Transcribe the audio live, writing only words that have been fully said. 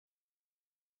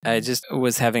I just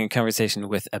was having a conversation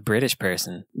with a British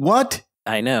person. What?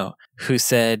 I know. Who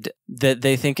said that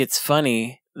they think it's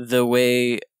funny the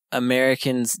way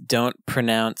Americans don't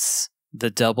pronounce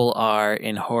the double R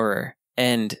in horror.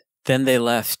 And then they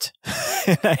left.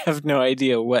 I have no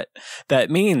idea what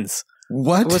that means.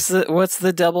 What? What's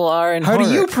the double R in horror? How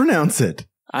do you pronounce it?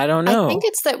 I don't know. I think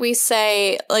it's that we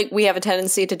say, like, we have a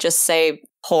tendency to just say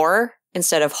horror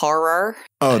instead of horror.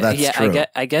 Oh, that's true.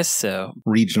 I guess so.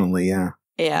 Regionally, yeah.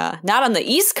 Yeah, not on the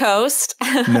East Coast.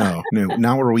 No,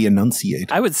 not where we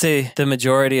enunciate. I would say the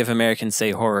majority of Americans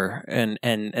say horror, and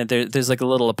there's like a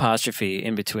little apostrophe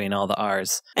in between all the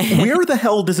R's. Where the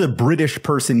hell does a British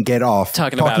person get off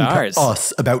talking about R's? To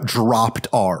us about dropped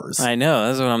R's? I know,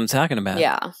 that's what I'm talking about.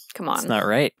 Yeah, come on. It's not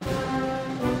right.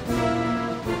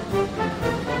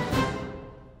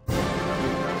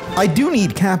 I do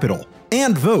need capital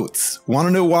and votes. Want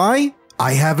to know why?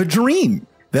 I have a dream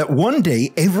that one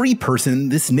day every person in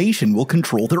this nation will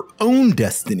control their own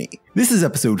destiny. This is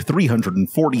episode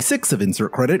 346 of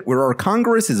Insert Credit, where our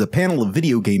Congress is a panel of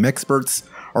video game experts,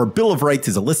 our Bill of Rights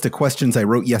is a list of questions I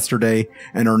wrote yesterday,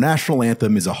 and our national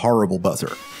anthem is a horrible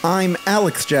buzzer. I'm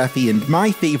Alex Jaffe, and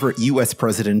my favorite US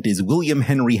president is William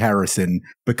Henry Harrison,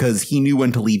 because he knew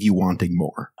when to leave you wanting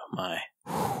more. Oh my.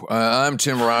 I'm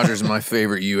Tim Rogers, and my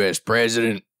favorite U.S.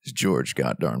 president is George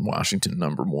Goddamn Washington,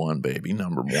 #1, baby,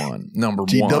 #1,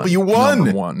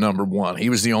 GW1, number one. He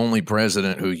was the only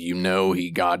president who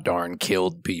he goddamn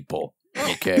killed people.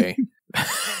 Okay,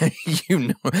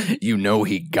 you know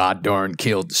he goddamn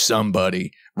killed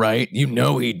somebody, right? You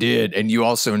know he did, and you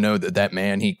also know that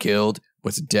man he killed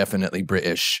was definitely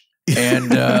British.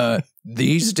 And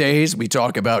these days, we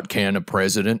talk about, can a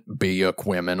president be a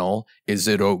criminal? Is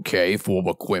it okay for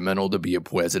a criminal to be a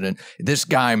president? This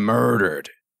guy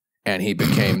murdered, and he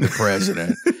became the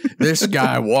president. This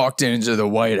guy walked into the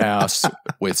White House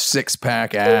with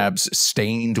six-pack abs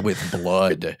stained with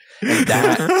blood. And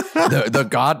the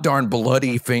goddamn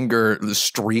bloody finger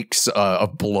streaks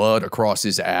of blood across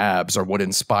his abs are what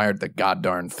inspired the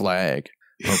goddamn flag.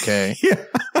 Okay? Yeah.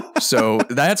 So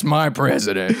that's my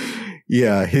president.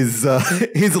 Yeah, his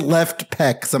left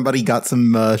pec, somebody got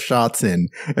some shots in,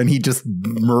 and he just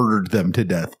murdered them to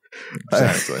death.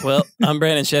 Exactly. Well, I'm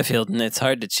Brandon Sheffield, and it's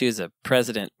hard to choose a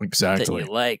president that you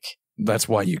like. That's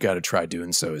why you got to try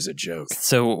doing so as a joke.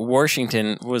 So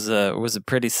Washington was a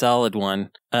pretty solid one.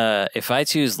 If I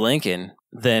choose Lincoln,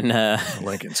 then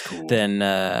Lincoln's cool. Then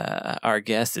our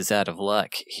guest is out of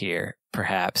luck here,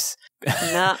 perhaps.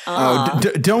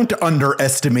 Don't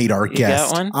underestimate our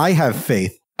guest. Got one? I have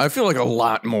faith. I feel like a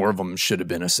lot more of them should have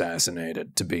been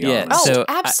assassinated, to be honest. Oh, So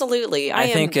absolutely. I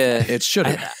think it should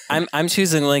have. I'm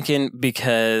choosing Lincoln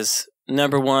because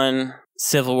 #1,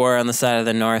 Civil War on the side of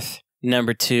the North.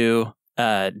 #2,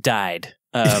 died.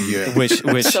 Which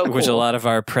so cool. which a lot of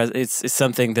our it's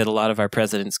something that a lot of our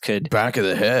presidents could Back of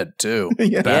the head too.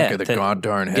 Yeah. Back of the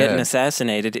goddamn head. Getting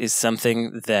assassinated is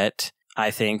something that I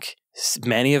think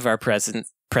many of our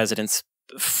presidents,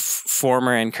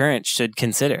 former and current, should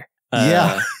consider.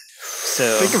 Yeah.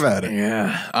 So think about it.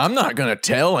 Yeah. I'm not going to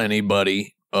tell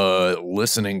anybody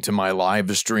listening to my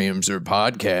live streams or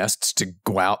podcasts to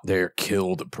go out there,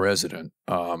 kill the president.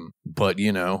 But,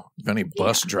 if any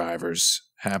bus drivers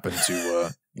happen to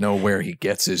know where he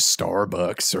gets his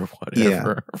Starbucks or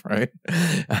whatever, right?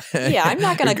 Yeah, I'm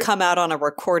not going to come out on a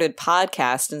recorded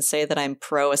podcast and say that I'm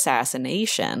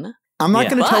pro-assassination. I'm not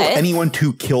going to tell anyone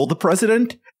to kill the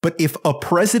president, but if a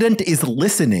president is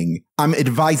listening, I'm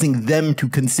advising them to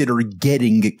consider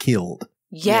getting killed.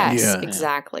 Yes,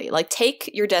 exactly. Like,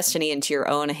 take your destiny into your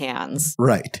own hands.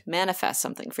 Right. Manifest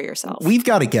something for yourself. We've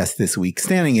got a guest this week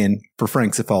standing in for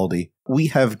Frank Cifaldi. We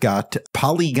have got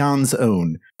Polygon's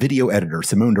own video editor,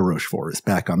 Simone de Rochefort, is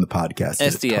back on the podcast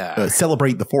SDR.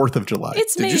 Celebrate the 4th of July.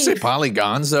 It's me. Did you say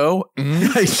Polygonzo?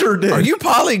 I sure did. Are you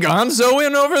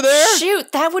Polygonzoing over there?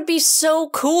 Shoot, that would be so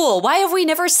cool. Why have we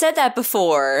never said that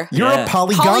before? You're a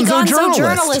Polygonzo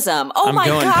journalism. Oh I'm my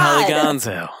going God.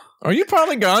 Polygonzo. Are you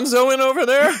Polygonzoing over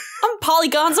there? I'm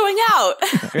polygonzoing out.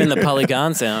 You're in the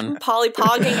Polygon zone.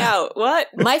 Pogging out. What?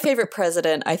 My favorite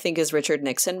president, I think, is Richard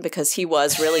Nixon, because he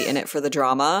was really in it for the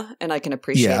drama, and I can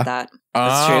appreciate that.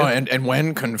 That's true. And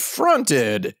when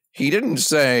confronted, he didn't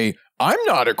say, I'm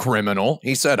not a criminal.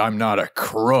 He said, I'm not a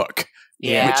crook.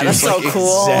 Yeah, which that's is so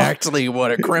cool. Exactly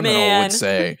what a criminal would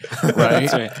say, right?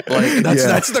 That's right. Like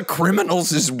that's the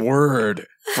criminal's word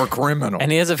for criminal.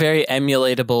 And he has a very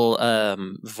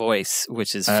emulatable voice,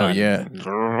 which is fun. Yeah.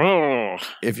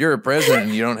 If you're a president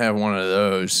and you don't have one of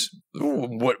those,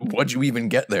 what'd you even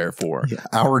get there for? Yeah,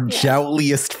 our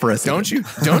jowliest president.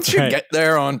 Don't you get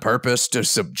there on purpose to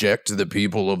subject the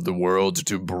people of the world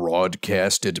to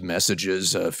broadcasted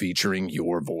messages featuring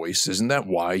your voice? Isn't that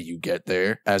why you get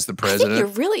there as the president? I think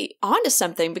you're really onto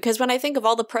something, because when I think of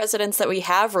all the presidents that we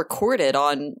have recorded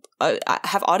on,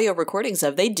 have audio recordings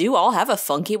of, they do all have a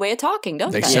funky way of talking,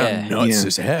 don't they? They sound nuts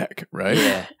as heck, right?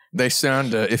 Yeah. They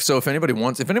sound, if anybody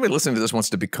listening to this wants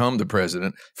to become the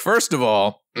president, first of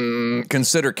all,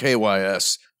 consider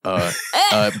KYS.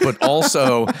 But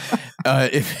also,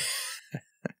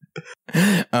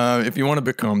 if you want to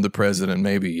become the president,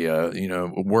 maybe,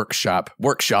 workshop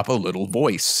a little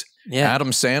voice. Yeah.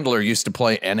 Adam Sandler used to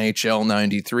play NHL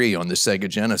 93 on the Sega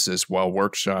Genesis while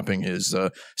workshopping his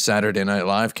Saturday Night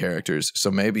Live characters.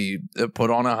 So maybe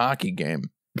put on a hockey game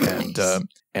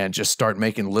and just start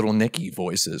making Little Nicky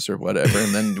voices or whatever.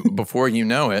 And then before you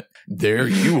know it, there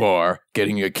you are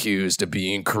getting accused of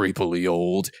being creepily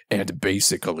old and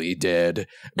basically dead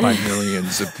by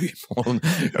millions of people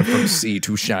from sea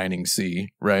to shining sea,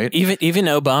 right? Even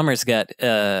Obama's got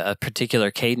a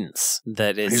particular cadence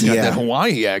that is. He's got that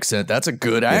Hawaii accent. That's a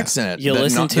good accent. You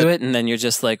listen to it and then you're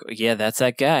just like, yeah, that's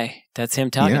that guy. That's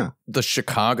him talking. Yeah. The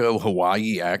Chicago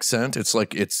Hawaii accent, it's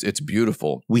like it's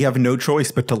beautiful. We have no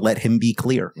choice but to let him be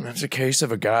clear. That's a case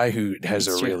of a guy who has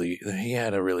he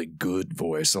had a really good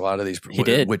voice. A lot of these, he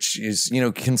did, which is,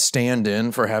 can stand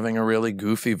in for having a really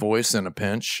goofy voice in a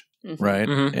pinch, right?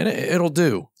 Mm-hmm. And it'll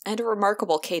do. And a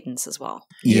remarkable cadence as well.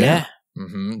 Yeah.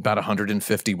 Mm-hmm. About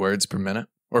 150 words per minute.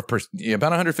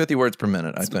 About 150 words per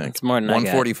minute, I think. It's more than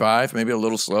 145, maybe a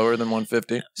little slower than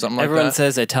 150, something like that. Everyone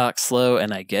says I talk slow,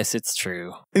 and I guess it's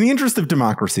true. In the interest of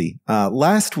democracy,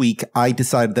 last week I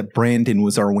decided that Brandon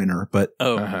was our winner, but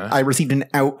I received an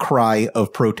outcry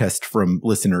of protest from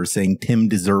listeners saying Tim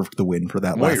deserved the win for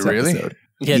that last episode.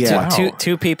 Yeah,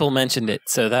 two people mentioned it,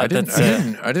 so I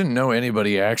didn't know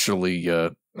anybody actually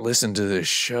listened to this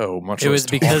show. Much. It was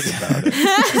because about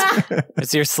it.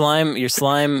 It's your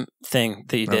slime thing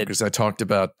that you did. Because I talked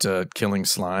about killing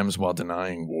slimes while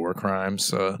denying war crimes.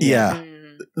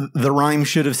 The rhyme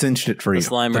should have cinched it for you.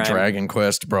 The Dragon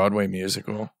Quest Broadway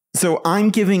musical. So I'm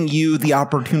giving you the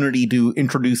opportunity to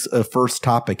introduce a first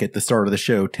topic at the start of the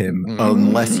show, Tim,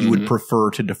 unless you would prefer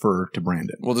to defer to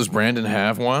Brandon. Well, does Brandon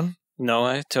have one? No,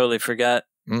 I totally forgot.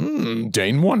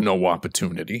 Dane won no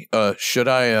opportunity. Should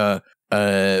I?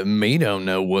 Me don't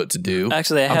know what to do.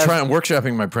 Actually, I'm trying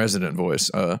workshopping my president voice.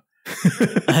 I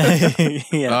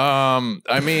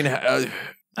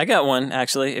got one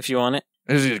actually. If you want it,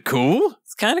 is it cool?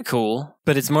 It's kind of cool,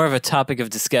 but it's more of a topic of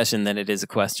discussion than it is a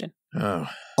question. Oh,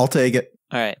 I'll take it.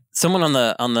 All right. Someone on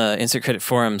the Insert Credit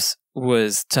forums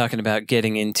was talking about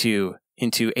getting into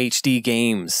HD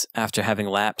games after having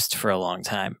lapsed for a long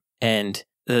time, and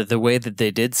the way that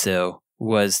they did so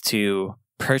was to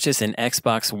purchase an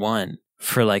Xbox One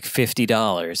for like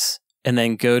 $50 and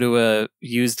then go to a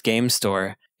used game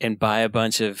store and buy a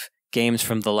bunch of games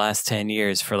from the last 10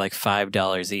 years for like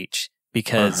 $5 each,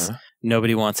 because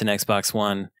nobody wants an Xbox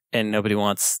One and nobody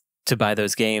wants to buy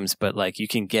those games, but like you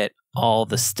can get all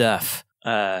the stuff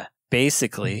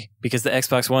basically because the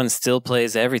Xbox One still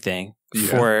plays everything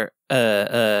for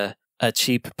a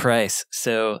cheap price.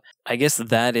 So I guess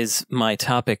that is my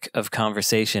topic of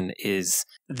conversation, is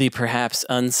the perhaps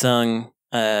unsung,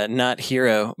 not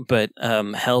hero, but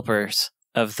helpers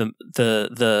of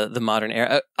the modern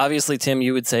era. Obviously, Tim,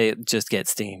 you would say just get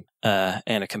Steam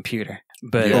and a computer.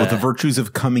 But the virtues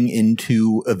of coming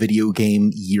into a video game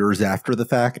years after the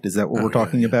fact. Is that what we're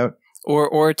talking about?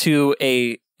 Or to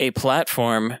a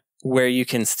platform where you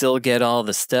can still get all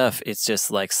the stuff. It's just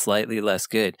like slightly less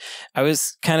good. I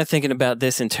was kind of thinking about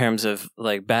this in terms of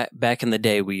like back in the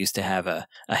day, we used to have a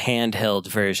handheld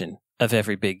version of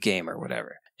every big game or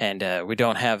whatever. And we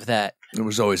don't have that. It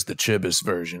was always the Chibis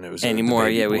version. It was anymore.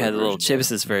 Yeah, we had the little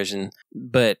Chibis version.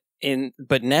 But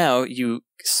now you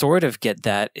sort of get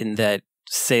that in that,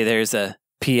 say there's a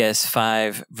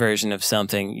PS5 version of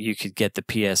something, you could get the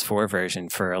PS4 version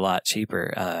for a lot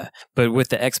cheaper. But with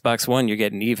the Xbox One, you're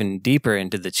getting even deeper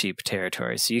into the cheap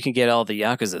territory. So you can get all the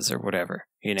Yakuzas or whatever,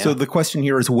 you know? So the question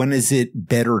here is, when is it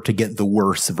better to get the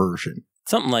worse version?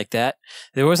 Something like that.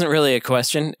 There wasn't really a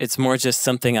question. It's more just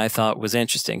something I thought was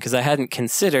interesting, because I hadn't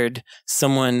considered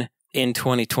someone in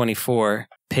 2024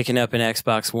 picking up an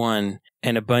Xbox One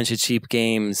and a bunch of cheap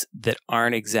games that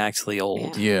aren't exactly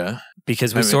old. Yeah.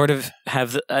 Because we sort of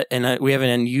have we have an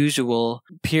unusual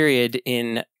period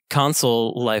in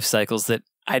console life cycles that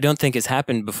I don't think has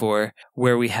happened before,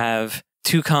 where we have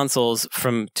two consoles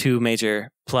from two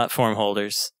major platform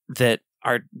holders that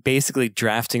are basically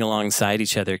drafting alongside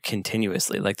each other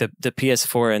continuously. Like the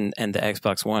PS4 and the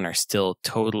Xbox One are still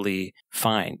totally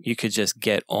fine. You could just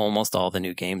get almost all the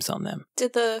new games on them.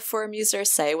 Did the forum user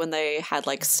say when they had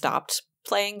like stopped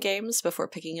playing games before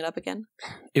picking it up again?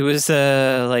 It was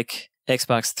like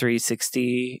Xbox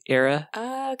 360 era.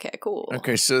 Okay, cool.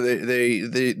 Okay, so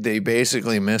they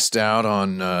basically missed out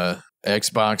on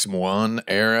Xbox One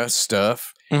era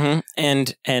stuff.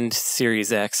 Mm-hmm. And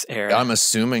Series X era. I'm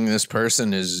assuming this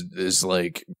person is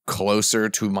like closer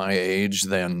to my age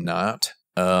than not.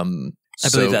 I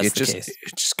believe that's the case.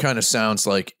 It just kind of sounds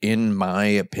like, in my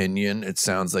opinion, it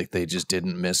sounds like they just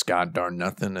didn't miss god darn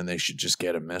nothing, and they should just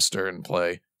get a mister and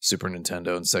play Super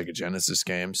Nintendo and Sega Genesis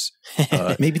games.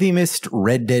 Maybe they missed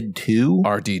Red Dead 2?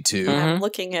 RD2. I'm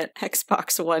looking at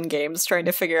Xbox One games, trying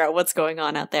to figure out what's going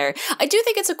on out there. I do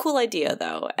think it's a cool idea,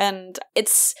 though, and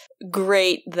it's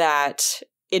great that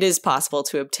it is possible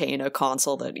to obtain a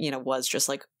console that, you know, was just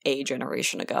like a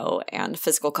generation ago and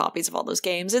physical copies of all those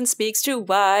games, and speaks to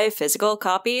why physical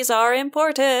copies are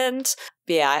important.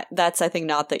 But yeah, that's, I think,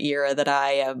 not the era that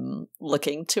I am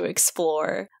looking to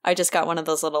explore. I just got one of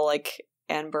those little like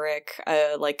Anberic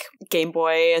like Game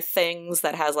Boy things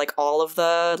that has like all of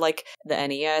the like the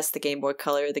NES, the Game Boy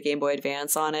Color, the Game Boy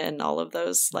Advance on it, and all of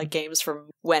those like games from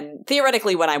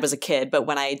theoretically when I was a kid, but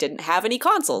when I didn't have any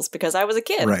consoles because I was a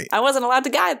kid. Right. I wasn't allowed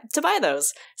to buy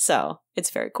those. So it's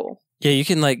very cool. Yeah, you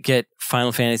can like get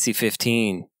Final Fantasy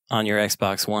 15 on your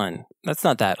Xbox One. That's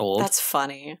not that old. That's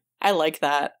funny. I like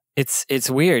that. It's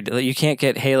weird. Like, you can't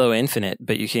get Halo Infinite,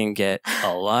 but you can get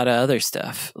a lot of other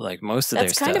stuff. Like most of their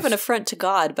stuff. That's kind of an affront to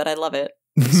God, but I love it.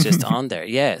 It's just on there.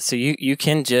 Yeah, so you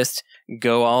can just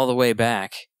go all the way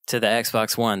back to the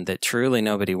Xbox One that truly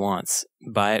nobody wants.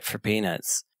 Buy it for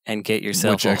peanuts and get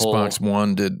yourself Which Xbox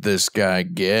One did this guy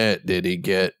get? Did he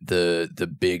get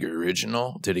the big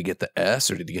original? Did he get the S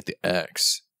or did he get the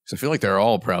X? So I feel like they're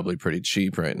all probably pretty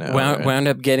cheap right now. Wound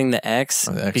up getting the X,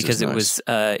 the X because nice.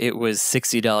 it was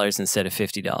 $60 instead of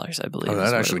 $50, I believe. Oh,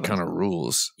 that actually kind of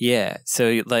rules. Yeah,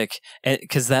 so like,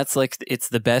 because that's like, it's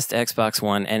the best Xbox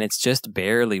One, and it's just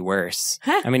barely worse.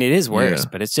 Huh. I mean, it is worse, Yeah.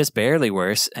 but it's just barely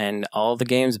worse, and all the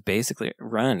games basically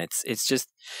run. It's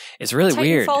really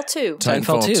weird. Titanfall 2.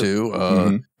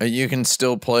 Titanfall 2. You can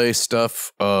still play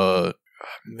stuff.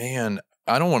 Man,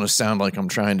 I don't want to sound like I'm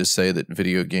trying to say that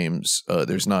video games,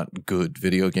 there's not good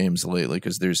video games lately,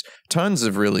 because there's tons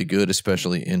of really good,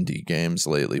 especially indie games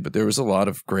lately. But there was a lot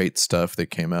of great stuff that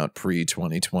came out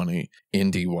pre-2020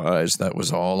 indie-wise that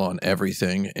was all on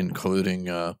everything, including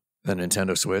the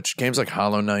Nintendo Switch. Games like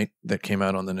Hollow Knight that came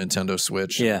out on the Nintendo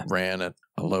Switch and ran at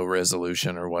a low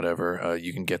resolution or whatever.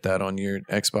 You can get that on your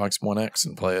Xbox One X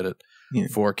and play it at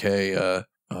 4K.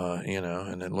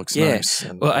 And it looks nice.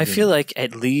 And well, I feel like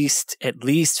at least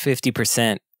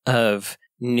 50% of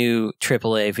new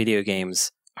AAA video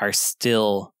games are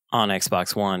still on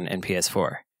Xbox One and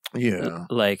PS4. Yeah.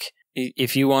 Like,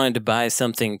 if you wanted to buy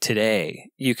something today,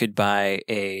 you could buy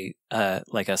a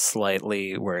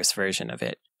slightly worse version of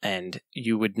it, and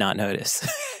you would not notice,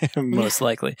 most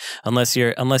likely, unless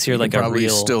you're like a probably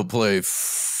real. Still play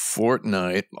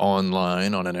Fortnite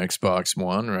online on an Xbox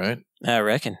One, right? I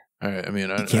reckon. I mean,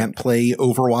 you can't play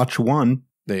Overwatch 1.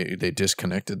 They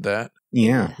disconnected that.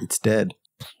 Yeah, it's dead.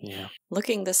 Yeah.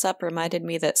 Looking this up reminded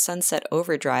me that Sunset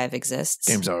Overdrive exists.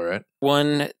 Game's all right.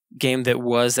 One game that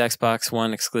was Xbox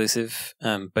One exclusive,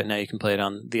 but now you can play it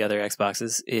on the other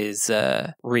Xboxes, is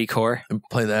Recore. And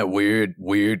play that weird,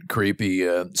 creepy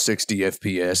 60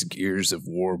 FPS Gears of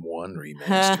War 1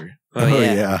 remaster. Oh,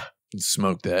 yeah.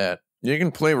 Smoke that. You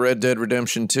can play Red Dead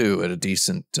Redemption 2 at a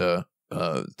decent 30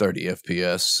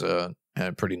 FPS and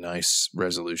a pretty nice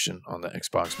resolution on the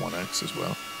Xbox One X as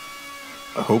well.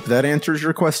 I hope that answers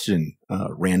your question,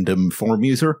 random forum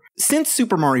user. Since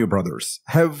Super Mario Brothers,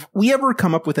 have we ever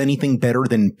come up with anything better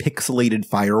than pixelated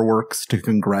fireworks to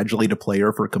congratulate a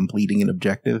player for completing an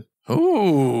objective?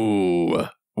 Ooh,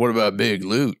 what about Big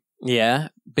Loot? Yeah,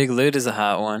 Big Loot is a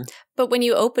hot one. But when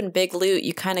you open Big Loot,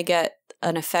 you kind of get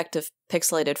an effect of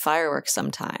pixelated fireworks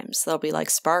sometimes. There'll be like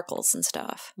sparkles and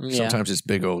stuff. Yeah. Sometimes it's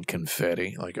big old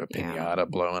confetti, like a piñata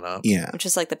blowing up. Yeah. Which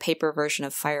is like the paper version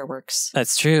of fireworks.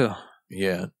 That's true.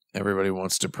 Yeah. Everybody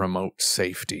wants to promote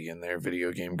safety in their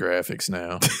video game graphics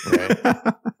now,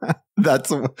 right? That's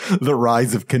the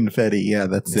rise of confetti. Yeah,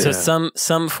 that's it. So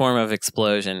some form of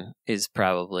explosion is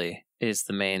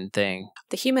the main thing.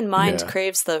 The human mind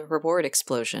craves the reward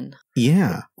explosion.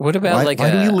 Yeah. What about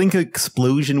why do you link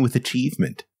explosion with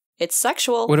achievement? It's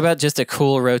sexual. What about just a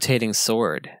cool rotating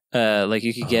sword? Like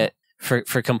you could get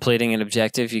for completing an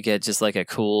objective, you get just like a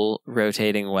cool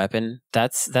rotating weapon.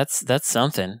 That's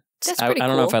something. That's I pretty don't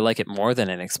know cool. if I like it more than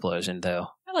an explosion, though.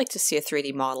 I like to see a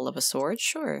 3D model of a sword,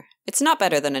 sure. It's not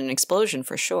better than an explosion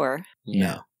for sure. Yeah.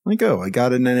 No. Like, I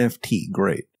got an NFT.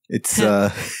 Great. It's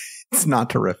it's not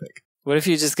terrific. What if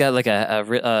you just got like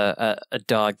a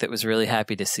dog that was really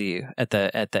happy to see you at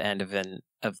the end of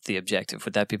the objective?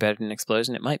 Would that be better than an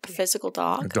explosion? It might be. Physical A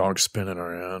dog? dog spinning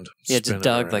around. Yeah, just a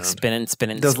dog like spinning.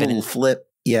 Does a little flip.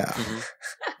 Yeah. Mm-hmm.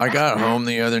 I got home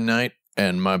the other night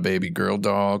and my baby girl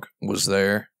dog was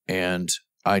there, and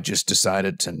I just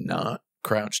decided to not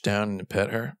crouch down and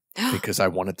pet her because I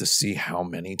wanted to see how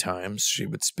many times she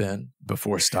would spin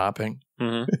before stopping.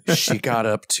 Mm-hmm. She got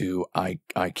up to, I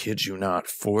kid you not,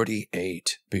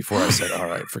 48 before I said, all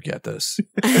right, forget this.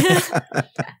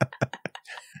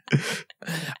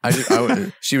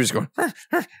 She was going,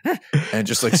 and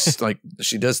just like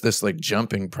she does this like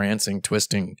jumping, prancing,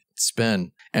 twisting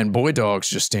spin, and boy dog's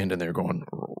just standing there going,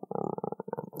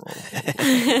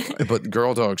 but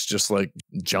girl dog's just like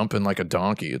jumping like a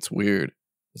donkey. It's weird.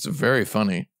 It's very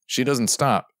funny. She doesn't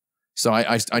stop. So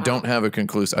I don't have a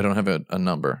conclusive. I don't have a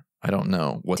number. I don't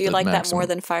know what. Do you like maximum. that more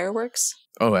than fireworks?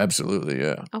 Oh, absolutely,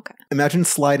 yeah. Okay. Imagine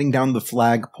sliding down the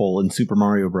flagpole in Super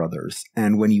Mario Brothers,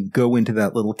 and when you go into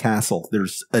that little castle,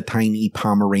 there's a tiny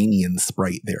Pomeranian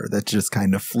sprite there that's just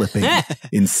kind of flipping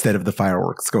instead of the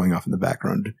fireworks going off in the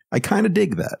background. I kind of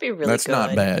dig that. That'd be really That's good.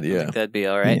 not bad, I yeah. think that'd be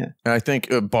all right. Yeah. And I think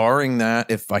barring that,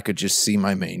 if I could just see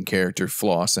my main character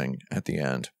flossing at the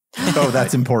end. Oh,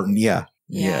 that's important. Yeah.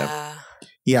 Yeah.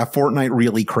 Yeah, Fortnite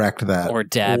really cracked that. Or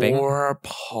dabbing. Or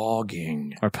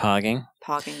pogging. Or pogging.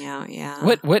 Pogging out, yeah.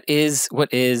 What is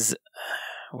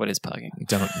pogging?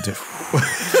 Don't do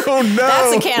Oh, no.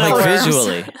 That's a can of Like worms.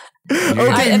 visually.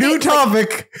 Okay, I new think,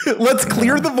 topic. Let's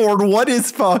clear the board. What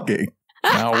is pogging?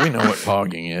 Now we know what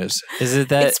pogging is. Is it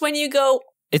that? It's when you go,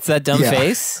 It's that dumb Yeah.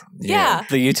 face? yeah.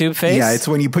 The YouTube face? Yeah, it's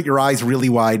when you put your eyes really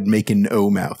wide, make an O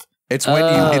mouth. It's when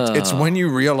it's Oh. when you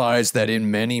realize that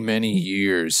in many, many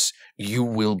years you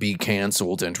will be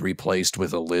canceled and replaced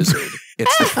with a lizard.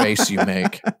 It's the face you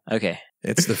make. Okay.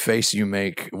 It's the face you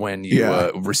make when you Yeah.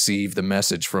 receive the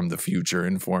message from the future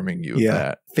informing you Yeah. of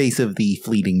that. Face of the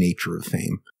fleeting nature of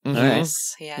fame. Mhm. All right.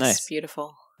 Yes, yes, Nice.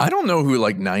 beautiful. I don't know who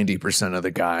like 90% of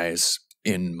the guys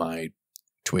in my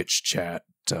Twitch chat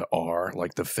are,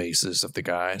 like the faces of the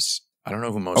guys. I don't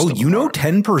know who most Oh, of them you know are.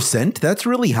 10%? That's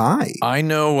really high. I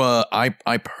know,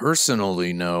 I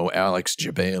personally know Alex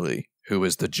Jabali, who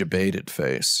is the Jabated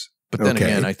face. But then Okay.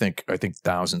 again, I think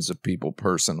thousands of people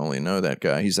personally know that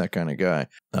guy. He's that kind of guy.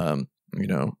 You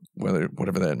know,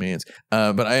 whatever that means.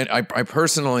 But I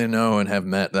personally know and have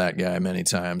met that guy many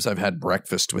times. I've had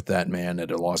breakfast with that man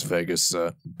at a Las Vegas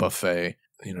buffet.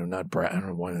 You know, not I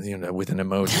don't know, you know, with an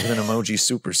emoji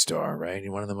superstar, right?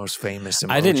 One of the most famous emojis.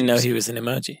 I didn't know he was an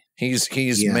emoji.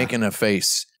 He's Yeah. making a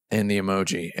face in the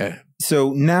emoji.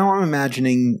 So now I'm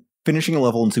imagining finishing a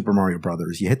level in Super Mario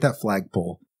Brothers. You hit that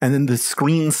flagpole, and then the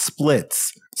screen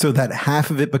splits so that half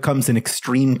of it becomes an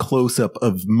extreme close-up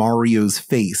of Mario's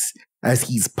face as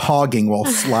he's pogging while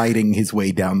sliding his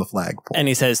way down the flagpole. And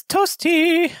he says,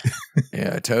 Toasty!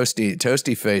 Yeah,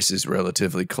 Toasty face is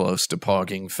relatively close to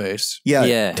pogging face.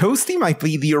 Yeah. Toasty might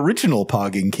be the original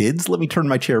pogging, kids. Let me turn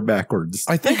my chair backwards.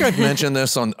 I think I've mentioned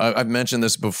this I've mentioned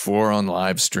this before on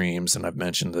live streams, and I've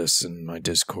mentioned this in my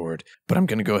Discord, but I'm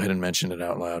going to go ahead and mention it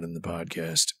out loud in the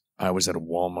podcast. I was at a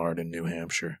Walmart in New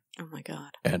Hampshire, Oh my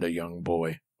God. and a young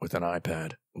boy with an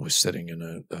iPad was sitting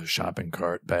in a shopping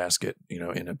cart basket, you know,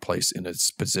 in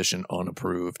its position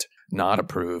unapproved, not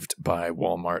approved by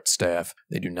Walmart staff.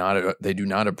 They do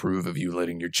not approve of you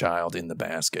letting your child in the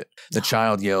basket. The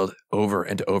child yelled over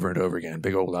and over and over again,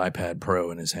 big old iPad Pro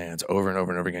in his hands, over and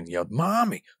over and over again, yelled,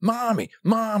 "Mommy, mommy,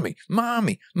 mommy,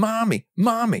 mommy, mommy,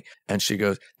 mommy." And she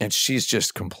goes, and she's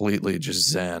just completely just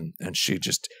zen. And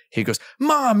he goes,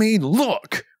 "Mommy,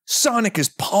 look, Sonic is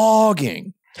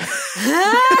pogging."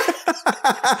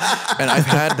 And I've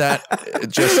had that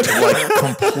just like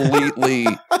completely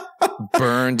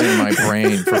burned in my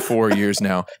brain for 4 years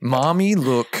now. Mommy,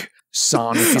 look,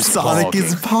 Sonic is Sonic pogging.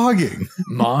 is pogging.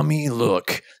 Mommy,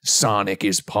 look, Sonic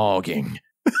is pogging.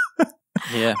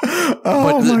 Yeah.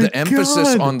 Oh, But my the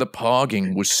emphasis God. on the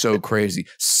pogging was so crazy.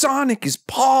 Sonic is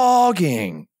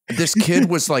pogging. This kid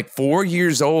was like 4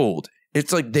 years old.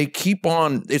 It's like they keep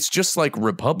on, it's just like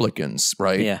Republicans,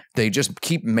 right? Yeah. They just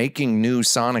keep making new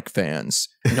Sonic fans.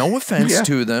 No offense Yeah.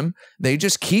 to them. They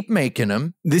just keep making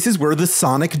them. This is where the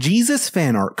Sonic Jesus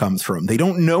fan art comes from. They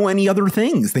don't know any other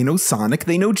things. They know Sonic,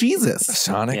 they know Jesus.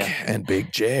 Sonic Yeah. and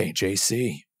Big J,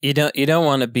 JC. You don't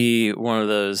want to be one of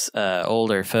those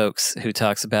older folks who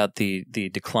talks about the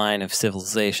decline of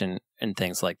civilization and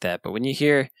things like that. But when you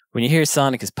hear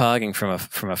Sonic is pogging from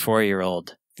a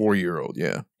 4-year-old, 4-year-old,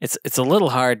 yeah. it's a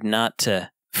little hard not to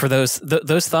for those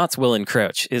thoughts will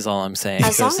encroach, is all I'm saying.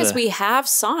 As long as we have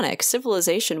Sonic,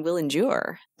 civilization will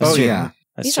endure. Oh, yeah.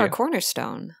 He's our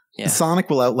cornerstone. Yeah. Sonic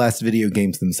will outlast video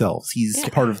games themselves. He's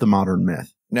part of the modern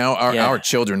myth. Now, our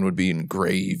children would be in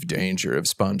grave danger of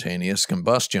spontaneous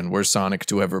combustion were Sonic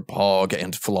to ever pog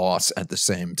and floss at the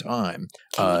same time.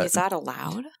 Is that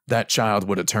allowed? That child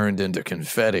would have turned into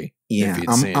confetti. Yeah, if he'd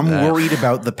seen I'm that. worried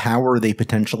about the power they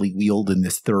potentially wield in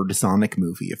this third Sonic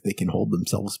movie if they can hold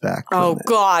themselves back. Oh,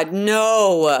 God,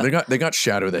 no. They got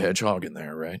Shadow the Hedgehog in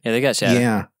there, right? Yeah, they got Shadow.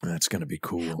 Yeah. That's going to be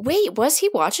cool. Wait, was he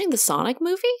watching the Sonic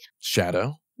movie?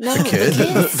 Shadow? No, The kid?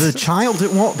 The child at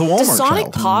the Walmart Does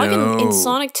Sonic child. Pog in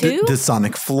Sonic 2? The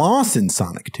Sonic floss in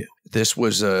Sonic 2. This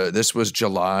was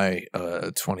July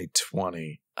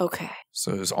 2020. Okay.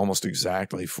 So it was almost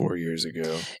exactly 4 years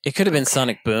ago. It could have been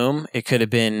Sonic Boom. It could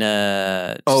have been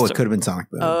it could have been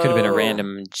Sonic Boom. Could have been a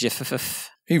random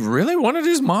GIF. He really wanted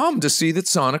his mom to see that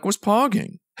Sonic was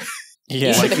pogging. Yeah.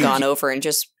 You should have gone over and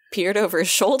just peered over his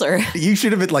shoulder. You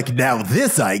should have been like, now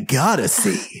this I gotta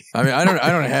see. I mean, I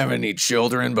don't have any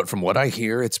children, but from what I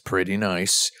hear, it's pretty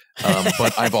nice.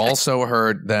 But I've also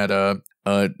heard that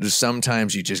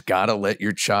sometimes you just gotta let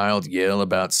your child yell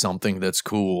about something that's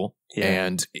cool. Yeah.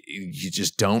 And you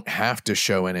just don't have to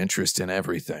show an interest in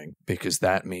everything because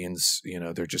that means,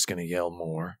 they're just going to yell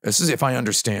more. This is if I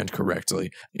understand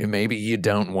correctly. Maybe you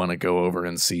don't want to go over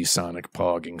and see Sonic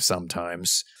pogging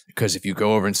sometimes because if you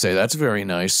go over and say, that's very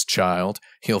nice, child,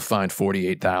 he'll find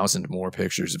 48,000 more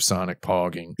pictures of Sonic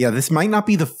pogging. Yeah, this might not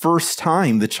be the first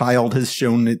time the child has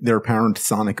shown their parent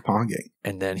Sonic pogging.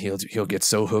 And then he'll get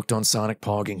so hooked on Sonic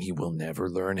pogging, he will never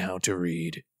learn how to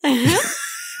read.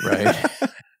 Right?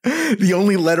 The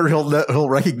only letter he'll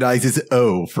recognize is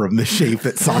O from the shape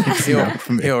that Sonic's mouth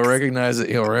makes. He'll recognize it.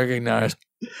 He'll recognize.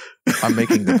 I'm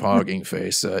making the pogging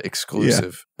face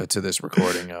exclusive to this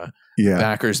recording.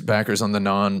 Backers on the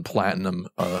non-platinum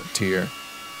tier.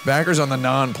 Backers on the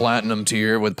non-platinum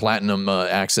tier with platinum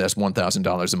access,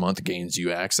 $1,000 a month gains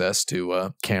you access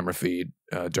to camera feed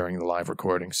during the live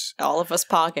recordings. All of us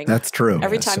pogging. That's true.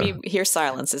 Every time you hear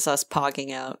silence, it's us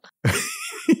pogging out.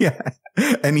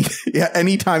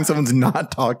 Anytime someone's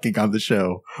not talking on the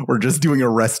show, we're just doing a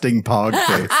resting pog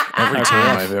face. Every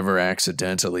time I've ever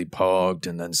accidentally pogged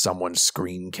and then someone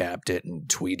screen capped it and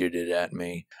tweeted it at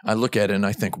me, I look at it and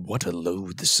I think, what a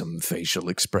loathsome facial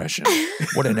expression.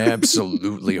 What an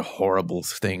absolutely horrible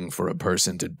thing for a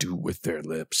person to do with their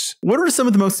lips. What are some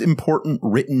of the most important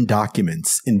written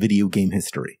documents in video game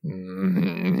history?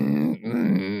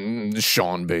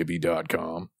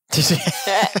 SeanBaby.com.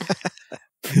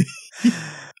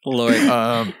 Lord.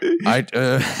 What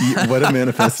a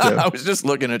manifesto. I was just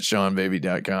looking at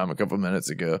SeanBaby.com a couple minutes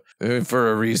ago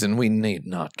for a reason we need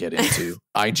not get into.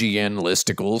 IGN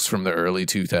listicles from the early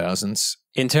 2000s.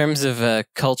 In terms of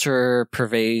culture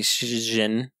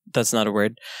pervasion, that's not a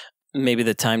word. Maybe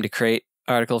the Time to Crate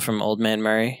article from Old Man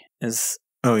Murray is.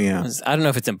 Oh yeah. I don't know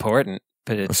if it's important,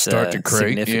 but it's Start to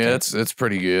Crate. Yeah, it's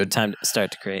pretty good. Time to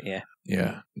Start to Crate. Yeah.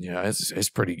 Yeah, it's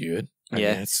pretty good.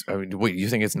 I mean, wait, you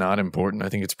think it's not important? I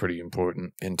think it's pretty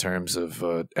important in terms of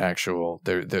actual.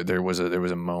 There was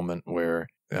a moment where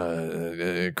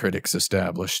critics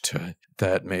established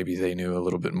that maybe they knew a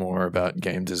little bit more about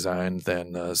game design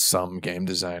than some game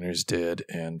designers did,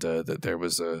 and that there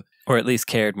was or at least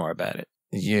cared more about it.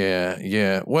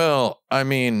 Yeah. Well, I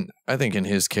mean, I think in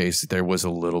his case there was a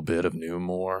little bit of knew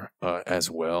more as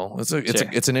well.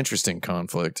 It's an interesting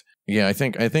conflict. Yeah, I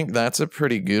think that's a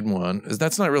pretty good one.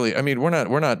 That's not really. I mean, we're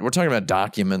talking about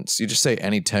documents. You just say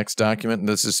any text document. And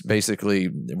this is basically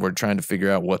we're trying to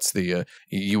figure out what's the.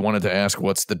 You wanted to ask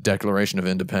what's the Declaration of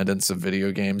Independence of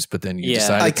video games, but then you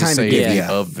decided to say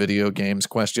the of video games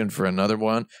question for another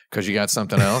one because you got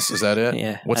something else. Is that it?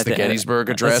 Yeah. What's the Gettysburg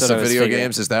Address of video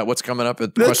games? Is that what's coming up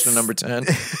at question number 10?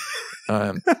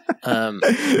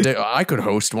 I could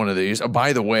host one of these. Oh,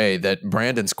 by the way, that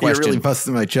Brandon's question. You're really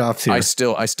busting my chops here.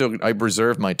 I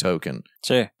reserve my token.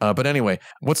 Sure. But anyway,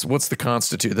 what's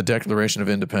the Declaration of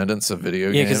Independence of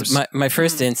video games? Yeah, because my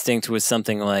first instinct was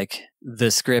something like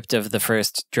the script of the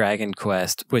first Dragon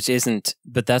Quest, which isn't,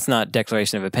 but that's not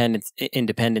Declaration of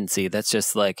Independency. That's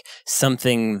just like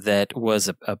something that was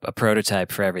a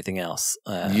prototype for everything else.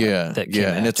 And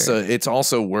it's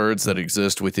also words that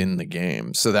exist within the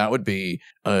game. So that would be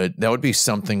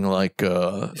something like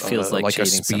feels like a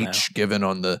speech given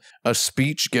on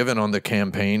the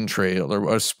campaign trail,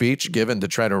 or a speech given to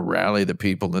try to rally the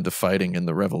people into fighting in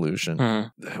the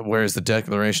revolution. Whereas the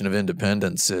Declaration of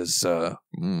Independence is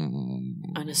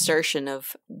an assertion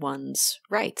of one's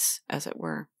rights, as it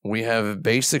were. We have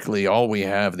basically all we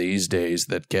have these days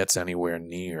that gets anywhere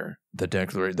near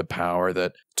the power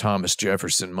that Thomas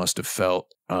Jefferson must have felt,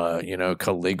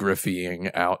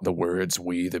 calligraphying out the words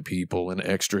 "we the people" in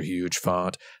extra huge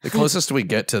font. The closest we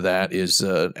get to that is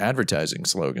advertising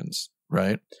slogans,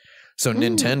 right? So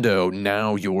Nintendo,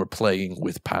 now you're playing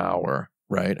with power,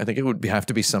 right? I think it would have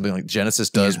to be something like Genesis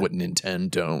does what Nintendo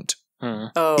don't.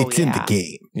 Oh, it's in the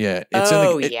game. Yeah.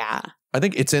 I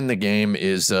think it's in the game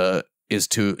is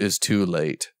too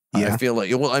late. Yeah. I feel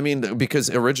like, well, I mean, because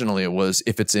originally it was,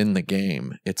 if it's in the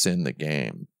game, it's in the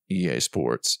game. EA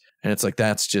Sports, and it's like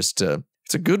that's just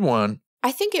it's a good one.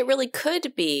 I think it really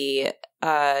could be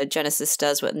Genesis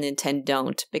does what Nintendo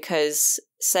don't, because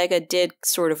Sega did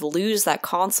sort of lose that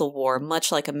console war,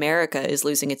 much like America is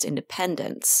losing its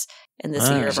independence in this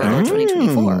year of our Lord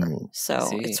 2024.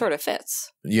 So it sort of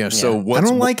fits. Yeah. So I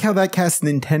don't like how that casts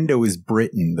Nintendo as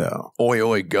Britain, though. Oi,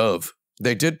 oi, gov.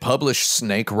 They did publish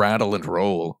Snake, Rattle, and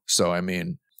Roll. So, I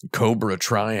mean, Cobra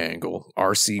Triangle,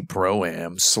 RC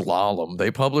Pro-Am, Slalom. They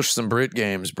published some Brit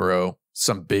games, bro.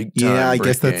 Some big time I Brit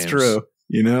guess that's games. true.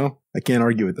 You know? I can't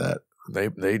argue with that.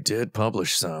 They did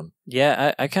publish some.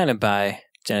 Yeah, I kind of buy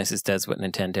Genesis does what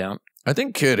Nintendo don't. I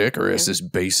think Kid Icarus is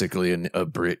basically a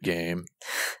Brit game.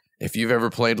 If you've ever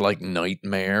played like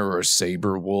Nightmare or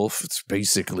Saber Wolf, it's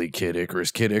basically Kid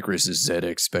Icarus. Kid Icarus is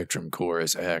ZX Spectrum Core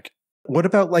as heck. What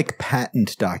about like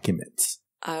patent documents?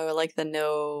 I like the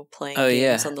no playing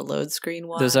games on the load screen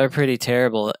one. Those are pretty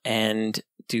terrible and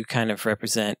do kind of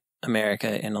represent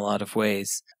America in a lot of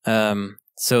ways.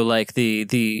 So like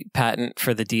the patent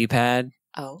for the D-pad.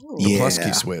 Oh. The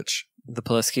Plusky Switch. The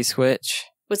Plusky Switch.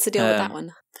 What's the deal with that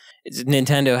one?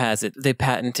 Nintendo has it. They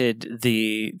patented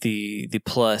the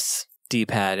Plus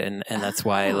D-pad, and that's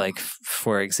why, like,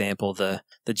 for example, the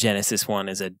Genesis one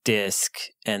is a disc,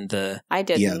 and the I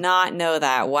did not know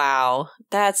that. Wow,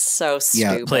 that's so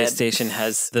stupid. PlayStation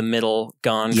has the middle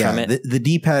gone from it. The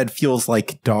D-pad feels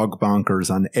like dog bonkers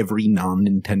on every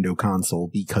non-Nintendo console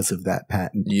because of that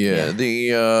patent. Yeah.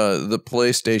 The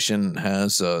PlayStation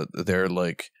has they're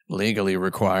like legally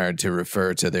required to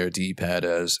refer to their D-pad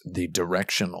as the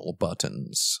directional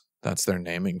buttons. That's their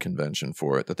naming convention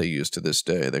for it that they use to this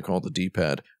day. They call the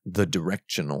D-pad the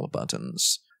directional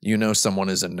buttons. You know someone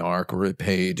is a narc or a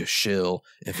paid shill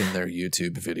if in their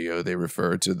YouTube video they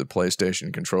refer to the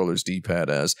PlayStation controller's D-pad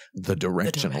as the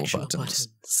directional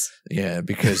buttons. Yeah,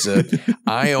 because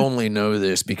I only know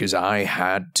this because I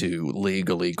had to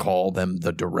legally call them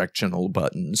the directional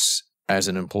buttons as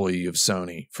an employee of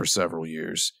Sony for several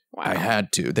years. Wow. I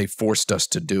had to. They forced us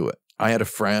to do it. I had a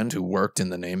friend who worked in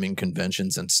the naming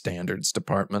conventions and standards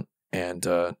department, and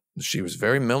she was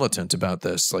very militant about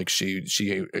this. Like she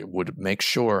would make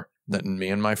sure that me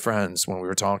and my friends, when we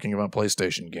were talking about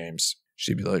PlayStation games,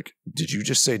 she'd be like, "Did you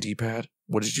just say D-pad?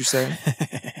 What did you say?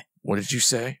 What did you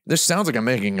say?" This sounds like I'm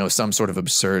making some sort of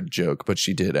absurd joke, but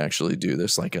she did actually do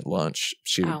this. Like at lunch,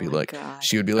 she would be like,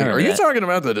 "Are you talking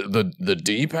about the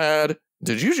D-pad?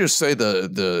 Did you just say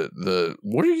the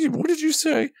what did you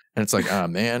say?" And it's like,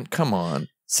 man, come on.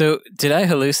 So did I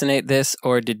hallucinate this,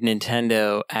 or did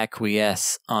Nintendo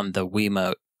acquiesce on the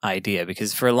Wiimote idea?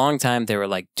 Because for a long time they were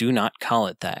like, do not call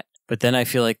it that. But then I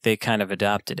feel like they kind of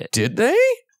adopted it. Did they?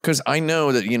 Because I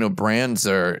know that, brands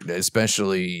are,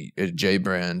 especially J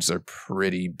brands, are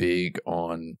pretty big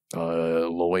on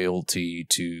loyalty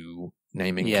to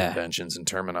naming conventions and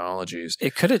terminologies.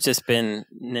 It could have just been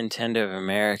Nintendo of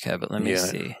America, but let me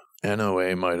see.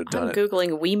 NOA might have done it. I'm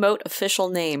Googling Wiimote official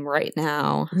name right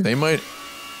now. They might...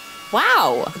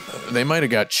 Wow! They might have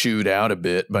got chewed out a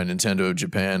bit by Nintendo of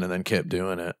Japan and then kept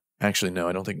doing it. Actually, no,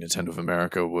 I don't think Nintendo of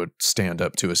America would stand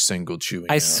up to a single chewing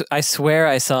out. I swear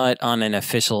I saw it on an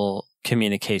official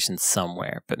communication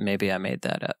somewhere, but maybe I made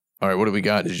that up. All right, what do we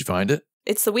got? Did you find it?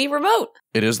 It's the Wii Remote.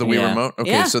 It is the Wii Remote?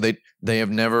 Okay, so they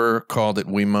have never called it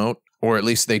Wiimote, or at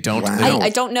least they don't. Wow. I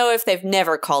don't know if they've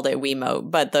never called it Wiimote,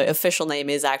 but the official name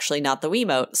is actually not the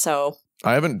Wiimote, so...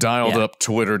 I haven't dialed up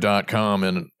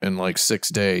Twitter.com in like 6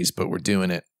 days, but we're doing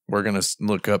it. We're going to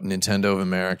look up Nintendo of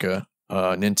America,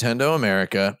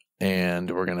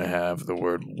 and we're going to have the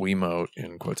word Wiimote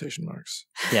in quotation marks.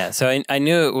 Yeah, so I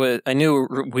knew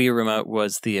Wii Remote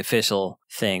was the official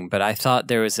thing, but I thought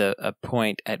there was a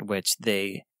point at which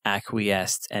they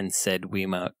acquiesced and said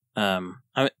Wiimote.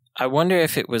 I wonder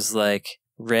if it was like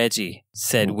Reggie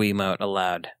said Wiimote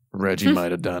aloud. Reggie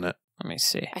might have done it. Let me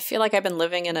see. I feel like I've been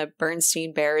living in a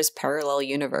Bernstein Bears parallel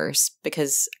universe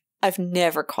because I've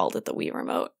never called it the Wii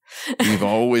Remote. You've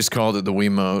always called it the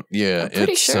Wiimote. Yeah, I'm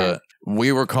pretty sure.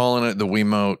 We were calling it the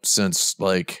Wiimote since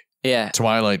like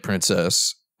Twilight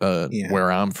Princess.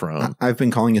 where I'm from. I've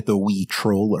been calling it the Wii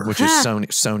Troller. Which is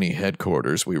Sony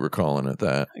headquarters. We were calling it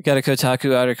that. I got a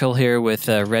Kotaku article here with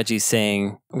Reggie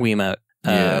saying Wiimote.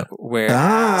 Where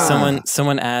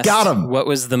someone asked what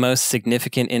was the most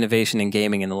significant innovation in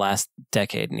gaming in the last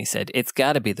decade, and he said it's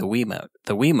got to be the Wiimote.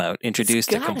 The Wiimote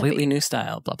introduced a completely new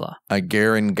style. Blah blah. I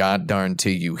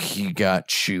guarantee you, he got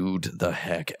chewed the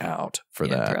heck out for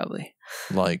that. Probably.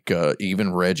 Like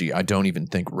even Reggie, I don't even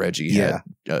think Reggie had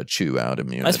chew out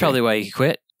immunity. That's probably why he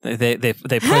quit. They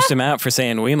pushed him out for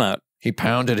saying Wiimote. He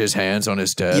pounded his hands on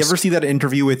his desk. You ever see that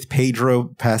interview with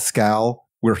Pedro Pascal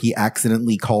where he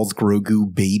accidentally calls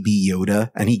Grogu Baby Yoda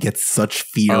and he gets such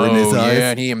fear in his eyes? Yeah,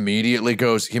 and he immediately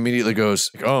goes,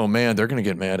 oh man, they're going to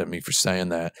get mad at me for saying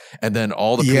that. And then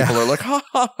all the people are like, ha,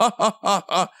 ha, ha, ha, ha,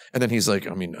 ha. And then he's like,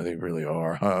 I mean, they really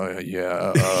are. And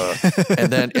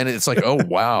it's like, oh,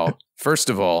 wow.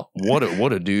 First of all, what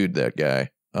a dude, that guy.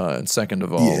 And second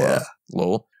of all,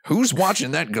 lol. Who's watching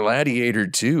that Gladiator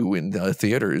 2 in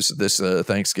theaters this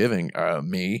Thanksgiving?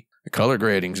 Me. The color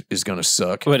grading is going to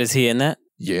suck. What, is he in that?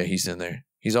 Yeah, he's in there.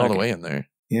 He's all the way in there.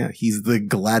 Yeah, he's the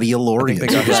Gladiolorian. They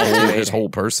got his whole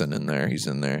person in there. He's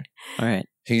in there. All right.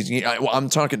 I'm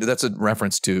talking. That's a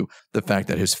reference to the fact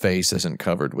that his face isn't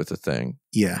covered with a thing.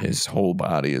 Yeah, his whole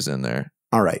body is in there.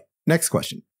 All right. Next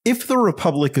question: if the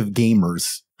Republic of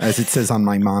Gamers, as it says on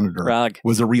my monitor,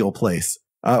 was a real place,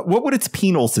 what would its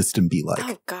penal system be like?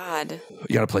 Oh God!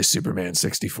 You got to play Superman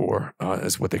 64.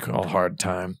 Is what they call hard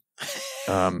time.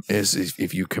 Is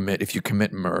if you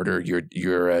commit murder,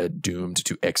 you're doomed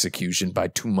to execution by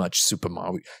too much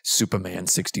Superman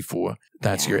 64.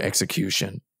 That's your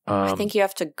execution. I think you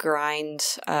have to grind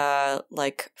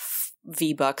like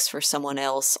V-Bucks for someone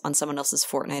else on someone else's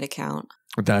Fortnite account.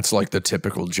 That's like the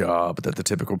typical job that the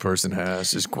typical person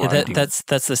has is grinding. Yeah,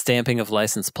 that's the stamping of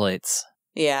license plates.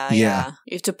 Yeah. You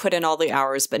have to put in all the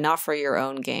hours, but not for your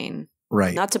own gain.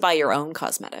 Right. Not to buy your own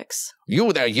cosmetics.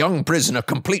 You there, young prisoner,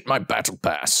 complete my battle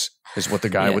pass, is what the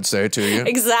guy would say to you.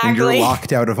 Exactly. And you're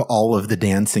locked out of all of the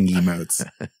dancing emotes.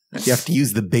 You have to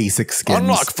use the basic skins.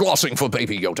 Unlock flossing for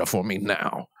Baby Yoda for me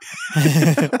now.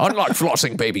 Unlock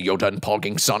flossing Baby Yoda and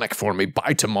pogging Sonic for me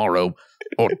by tomorrow,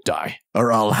 or die.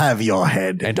 Or I'll have your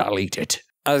head. And I'll eat it.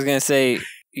 I was going to say,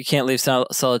 you can't leave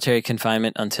solitary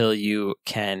confinement until you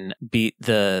can beat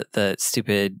the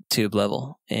stupid tube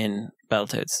level in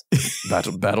Battletoads.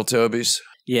 Battletoads?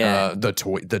 Yeah.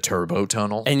 The turbo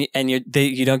tunnel. And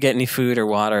you don't get any food or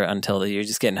water until you're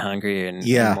just getting hungry and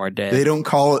more dead. They don't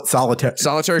call it solitary.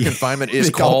 Solitary confinement is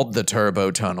called the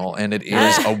turbo tunnel, and it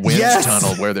is a wind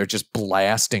tunnel where they're just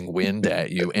blasting wind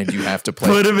at you, and you have to play.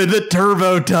 Put them in the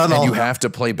turbo tunnel. And you have to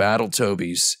play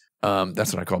Battletoads.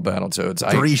 That's what I call Battletoads.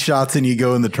 3 shots and you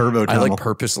go in the turbo tunnel. I like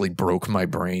purposely broke my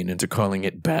brain into calling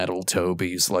it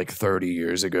Battletoads like 30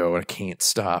 years ago, and I can't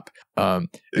stop.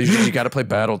 You got to play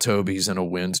Battletoads in a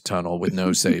wind tunnel with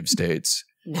no save states.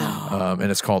 No. And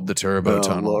it's called the turbo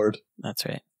tunnel. Lord. That's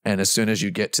right. And as soon as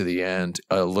you get to the end,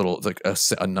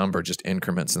 a number just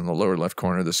increments in the lower left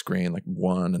corner of the screen, like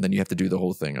 1, and then you have to do the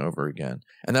whole thing over again.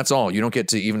 And that's all. You don't get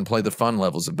to even play the fun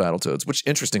levels of Battletoads, which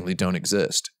interestingly don't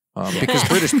exist. Because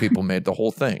British people made the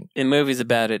whole thing. In movies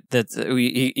about it,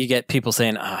 you get people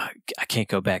saying, I can't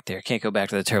go back there. Can't go back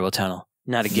to the turbo tunnel.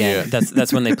 Not again. Yeah.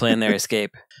 That's when they plan their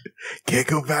escape. Can't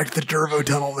go back to the turbo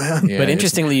tunnel, man. Yeah, but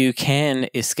interestingly, you can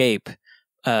escape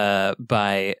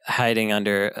by hiding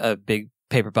under a big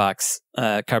paper box,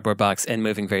 cardboard box, and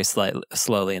moving very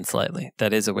slowly and slightly.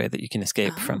 That is a way that you can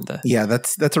escape from the... Yeah,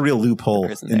 that's a real loophole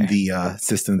in the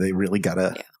system. They really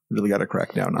gotta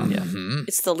crack down on. Yeah. Mm-hmm.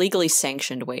 It's the legally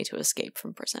sanctioned way to escape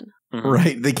from prison. Mm-hmm.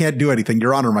 Right. They can't do anything.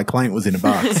 Your Honor, my client was in a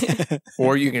box.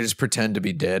 Or you can just pretend to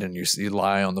be dead and you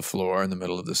lie on the floor in the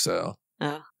middle of the cell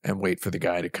and wait for the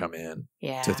guy to come in.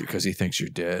 Yeah. Because he thinks you're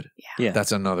dead. Yeah.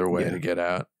 That's another way to get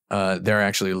out. They're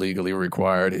actually legally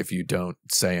required if you don't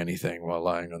say anything while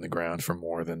lying on the ground for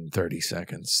more than 30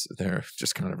 seconds. They're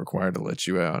just kind of required to let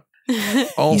you out.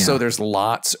 Also, there's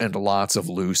lots and lots of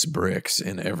loose bricks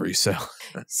in every cell.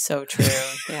 So true.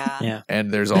 Yeah.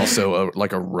 And there's also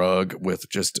a rug with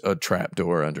just a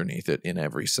trapdoor underneath it in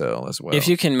every cell as well. If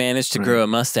you can manage to grow a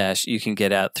mustache, you can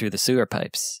get out through the sewer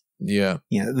pipes. Yeah.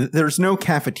 Yeah. There's no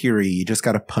cafeteria. You just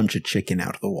got to punch a chicken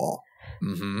out of the wall.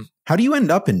 Mm-hmm. How do you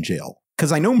end up in jail?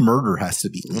 Because I know murder has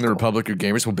to be legal. The Republic of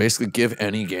Gamers will basically give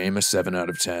any game a 7 out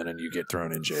of 10 and you get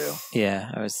thrown in jail.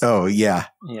 Yeah. Oh, yeah.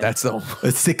 That's the... A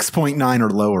 6.9 or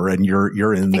lower and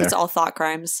you're in I think there. it's all thought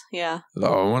crimes. Yeah. The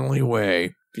only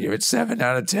way. Give it 7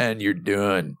 out of 10, you're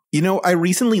done. You know, I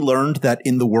recently learned that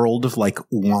in the world of like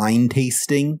wine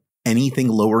tasting, anything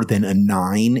lower than a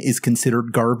 9 is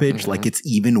considered garbage. Mm-hmm. Like it's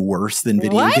even worse than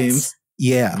video games.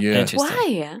 Yeah.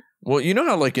 Why? Well, you know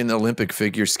how like in Olympic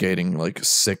figure skating, like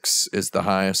 6 is the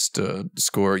highest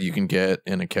score you can get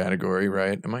in a category,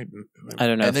 right? I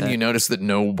don't know. And then you notice that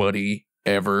nobody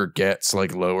ever gets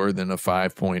like lower than a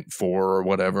 5.4 or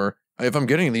whatever. If I'm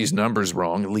getting these numbers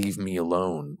wrong, leave me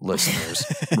alone, listeners.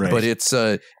 Right. But it's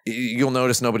you'll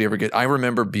notice nobody ever get. I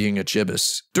remember being a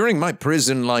chibis during my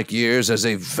prison-like years as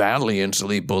a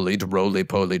valiantly bullied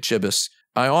roly-poly chibis.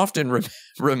 I often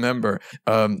remember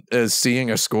as seeing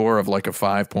a score of like a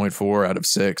 5.4 out of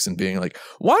 6 and being like,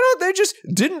 why don't they just,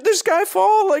 didn't this guy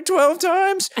fall like 12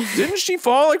 times? Didn't she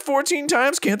fall like 14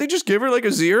 times? Can't they just give her like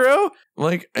a 0?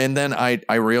 Like, and then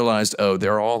I realized, oh,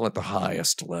 they're all at the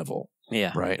highest level.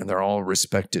 Yeah. Right. And they're all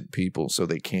respected people, so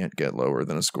they can't get lower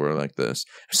than a score like this.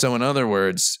 So in other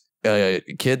words,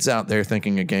 kids out there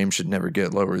thinking a game should never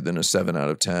get lower than a 7 out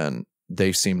of 10,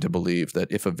 they seem to believe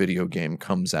that if a video game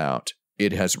comes out,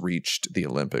 it has reached the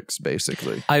Olympics,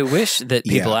 basically. I wish that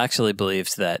people actually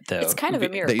believed that, though. It's kind of a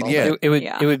miracle.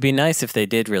 It would be nice if they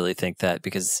did really think that,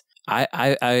 because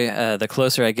I the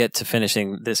closer I get to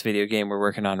finishing this video game we're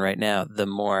working on right now, the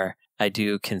more I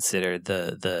do consider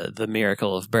the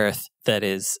miracle of birth that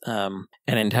is an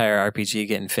entire RPG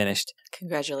getting finished.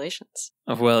 Congratulations.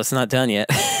 Well, it's not done yet.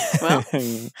 Well,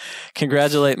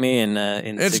 congratulate me in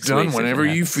it's 6 done weeks whenever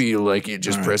you feel like it.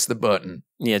 Just press the button.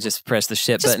 Yeah, just press the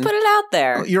ship just button. put it out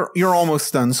there. You're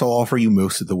almost done, so I'll offer you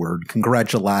most of the word.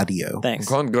 Congratulatio. Thanks.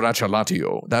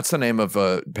 Congratulatio. That's the name of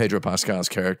Pedro Pascal's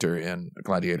character in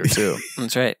Gladiator 2.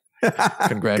 That's right.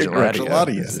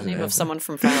 Congratulatio. It's the name of someone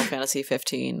from Final Fantasy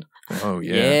 15. Oh,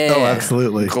 yeah. Oh,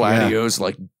 absolutely. Gladio's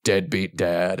like deadbeat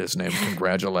dad is named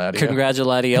Congratulatio.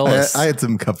 Congratulatiolus. I had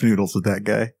some cup noodles with that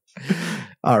guy.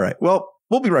 All right. Well,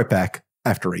 we'll be right back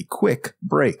after a quick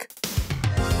break.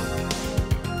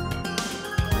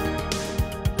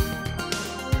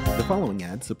 The following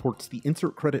ad supports the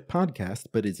Insert Credit podcast,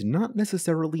 but is not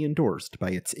necessarily endorsed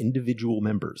by its individual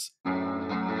members.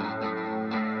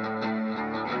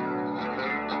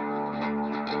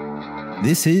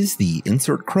 This is the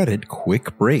Insert Credit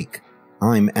Quick Break.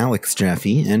 I'm Alex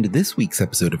Jaffe, and this week's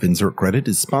episode of Insert Credit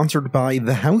is sponsored by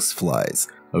The Houseflies,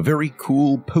 a very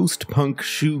cool post-punk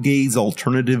shoegaze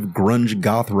alternative grunge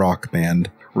goth rock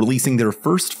band releasing their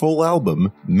first full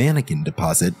album, Mannequin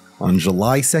Deposit, on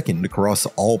July 2nd across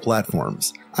all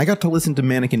platforms. I got to listen to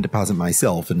Mannequin Deposit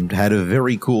myself and had a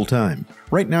very cool time.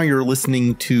 Right now you're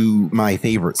listening to my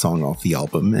favorite song off the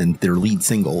album and their lead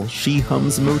single, She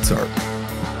Hums Mozart.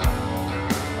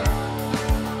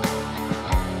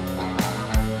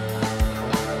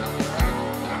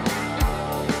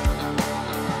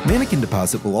 Mannequin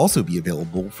Deposit will also be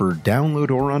available for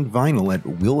download or on vinyl at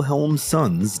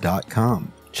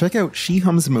wilhelmsons.com. Check out She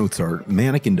Hums Mozart,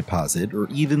 Mannequin Deposit, or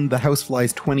even the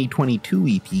Houseflies 2022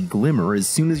 EP Glimmer as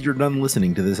soon as you're done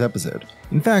listening to this episode.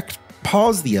 In fact,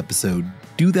 pause the episode,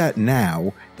 do that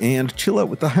now, and chill out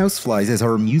with the Houseflies as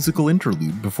our musical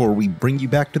interlude before we bring you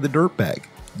back to the dirtbag.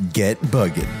 Get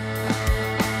buggin'.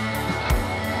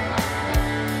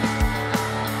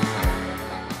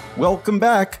 Welcome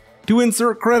back to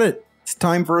Insert Credit. It's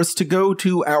time for us to go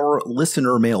to our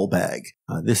listener mailbag.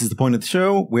 This is the point of the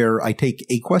show where I take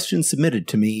a question submitted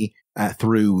to me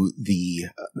through the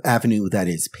avenue that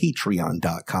is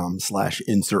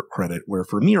patreon.com/insertcredit, where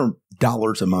for mere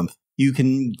 $1 a month, you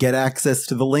can get access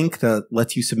to the link that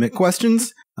lets you submit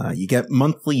questions. You get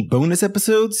monthly bonus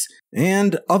episodes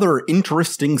and other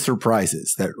interesting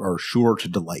surprises that are sure to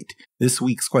delight. This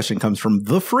week's question comes from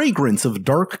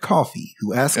TheFragranceofDarkCoffee,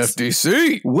 who asks,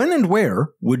 FDC! When and where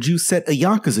would you set a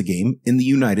Yakuza game in the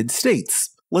United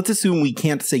States? Let's assume we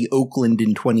can't say Oakland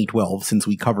in 2012 since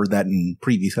we covered that in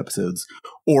previous episodes,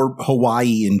 or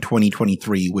Hawaii in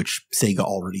 2023, which Sega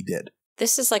already did.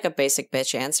 This is like a basic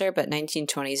bitch answer, but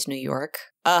 1920s New York,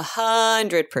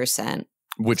 100%.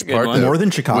 Which part? More than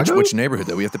Chicago? Which neighborhood,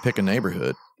 though? We have to pick a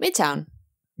neighborhood. Midtown.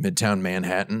 Midtown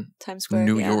Manhattan? Times Square,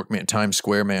 New York, Times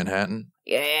Square, Manhattan?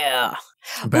 Yeah.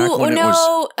 Back when it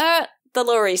was... the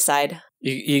Lower East Side.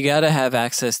 You got to have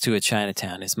access to a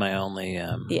Chinatown is my only...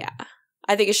 Yeah.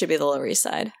 I think it should be the Lower East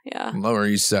Side. Yeah. Lower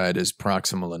East Side is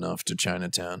proximal enough to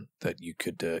Chinatown that you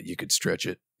could stretch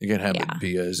it. You can have it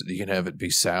be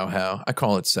Soho. I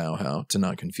call it Soho to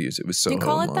not confuse it with Soho. You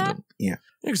call it London. that? Yeah.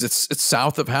 Because it's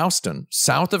south of Houston.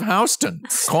 South of Houston.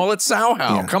 Call it Soho.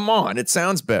 Yeah. Come on. It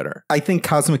sounds better. I think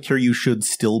Cosmic Kiryu should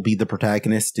still be the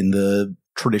protagonist in the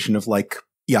tradition of like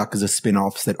Yakuza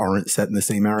spin-offs that aren't set in the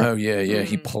same era. Oh, yeah, yeah.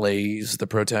 He plays the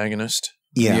protagonist.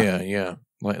 Yeah. Yeah.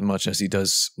 Like, much as he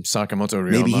does Sakamoto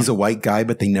Ryoma. Maybe he's a white guy,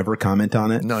 but they never comment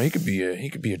on it. No, he could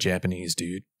be a Japanese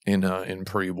dude in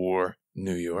pre-war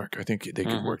New York. I think they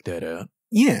could work that out.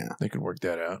 Yeah. They could work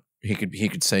that out. He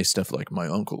could say stuff like, "My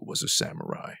uncle was a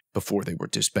samurai," before they were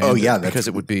disbanded. Oh, yeah, because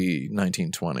it would be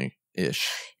 1920-ish.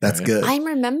 That's right? good. I'm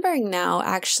remembering now,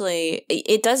 actually,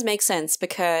 it does make sense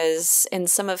because in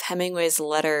some of Hemingway's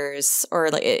letters,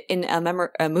 or like in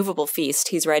a Movable Feast,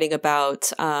 he's writing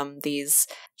about these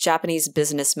Japanese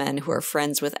businessmen who are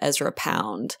friends with Ezra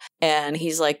Pound. And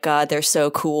he's like, God, they're so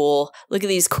cool. Look at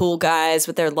these cool guys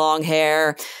with their long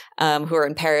hair who are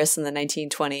in Paris in the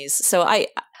 1920s. So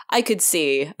I could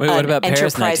see what about Paris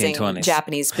enterprising 1920s?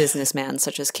 Japanese businessman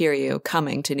such as Kiryu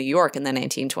coming to New York in the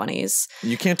 1920s.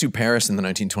 You can't do Paris in the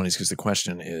 1920s because the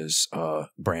question is,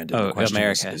 Brandon, the question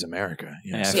America. Is America.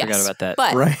 Yeah, I Yes. forgot about that.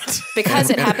 But Right. because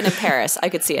it happened in Paris, I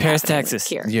could see it Paris, happening Texas.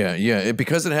 here. Yeah.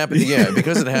 Because it happened.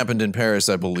 Because it happened in Paris,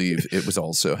 I believe it was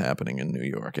also happening in New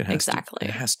York. It has Exactly. To,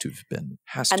 it has to have been.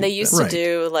 And they used to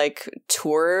do like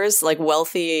tours, like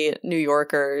wealthy New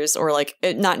Yorkers, or like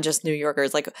not just New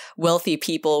Yorkers, like wealthy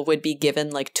people would be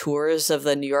given like tours of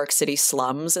the New York City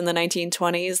slums in the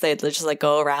 1920s. They'd just like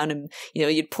go around and,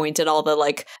 you'd point at all the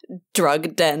like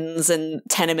drug dens and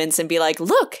tenements and be like,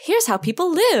 look, here's how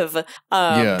people live.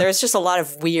 There's just a lot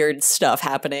of weird stuff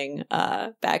happening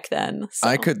back then. So.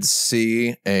 I could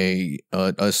see a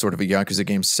sort of a Yakuza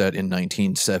game set in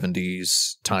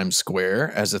 1970s Times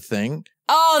Square as a thing.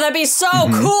 Oh, that'd be so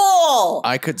cool!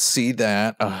 I could see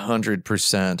that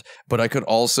 100%, but I could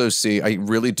also see, I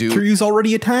really do. Kiryu's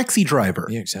already a taxi driver.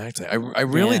 Yeah, exactly. I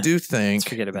really do think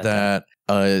forget about that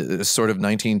sort of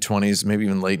 1920s, maybe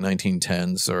even late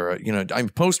 1910s, or, I'm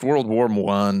post World War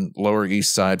I, Lower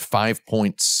East Side, 5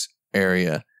 Points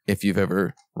area. If you've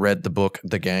ever read the book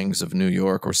The Gangs of New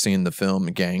York or seen the film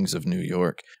Gangs of New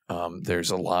York,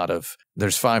 there's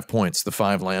 5 points, the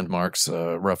 5 landmarks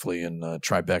roughly in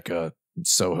Tribeca,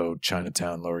 Soho,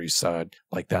 Chinatown, Lower East Side,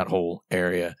 like that whole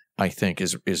area, I think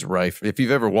is rife. If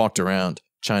you've ever walked around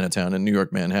Chinatown in New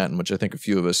York, Manhattan, which I think a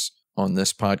few of us on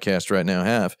this podcast right now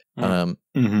have,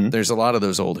 there's a lot of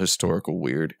those old historical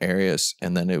weird areas,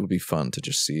 and then it would be fun to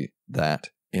just see that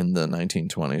in the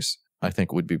 1920s. I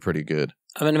think would be pretty good.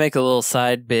 I'm going to make a little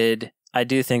side bid. I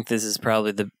do think yours is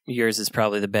probably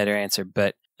the better answer,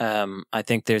 but I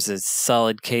think there's a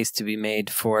solid case to be made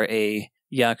for a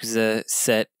Yakuza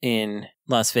set in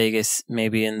Las Vegas,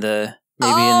 maybe in the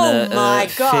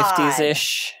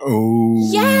 50s-ish. Oh,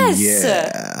 yes!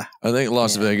 Yeah. I think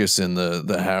Las Vegas in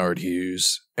the Howard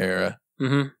Hughes era.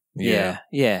 Mm-hmm. Yeah.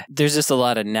 There's just a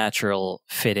lot of natural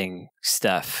fitting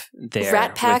stuff there.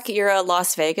 Rat Pack era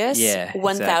Las Vegas? Yeah,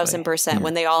 1,000%.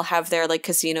 When they all have their like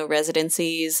casino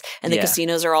residencies and the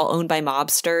casinos are all owned by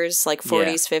mobsters, like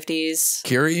 40s, 50s.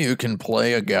 Kiryu can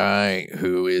play a guy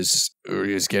who is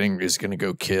going to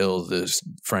go kill this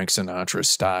Frank Sinatra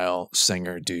style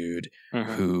singer dude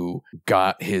who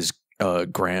got his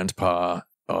grandpa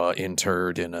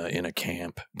interred in a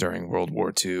camp during World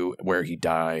War II where he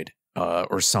died.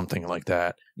 Or something like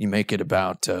that. You make it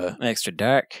about extra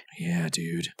dark. Yeah,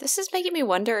 dude. This is making me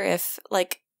wonder if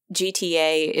like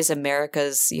GTA is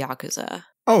America's Yakuza.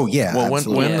 Oh yeah. Well,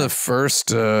 when the first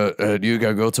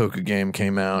Ryuga Gotoku game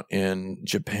came out in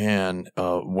Japan,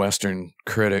 Western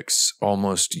critics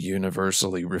almost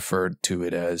universally referred to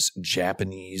it as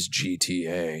Japanese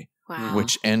GTA. Wow.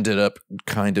 Which ended up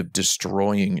kind of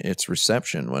destroying its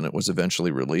reception when it was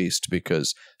eventually released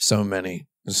because so many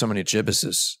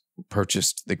Jibises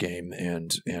purchased the game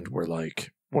and were like,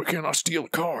 why can't I steal a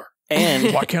car?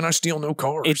 And why can't I steal no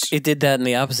cars? It did that in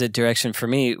the opposite direction for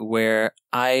me, where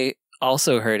I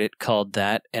also heard it called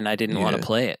that and I didn't want to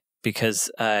play it because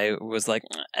I was like,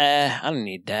 I don't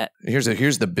need that.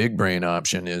 Here's the big brain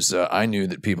option is I knew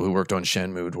that people who worked on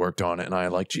Shenmue had worked on it, and I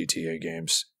like GTA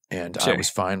games, and I was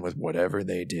fine with whatever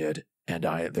they did, and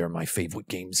they're my favorite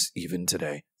games even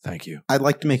today. Thank you. I'd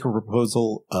like to make a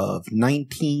proposal of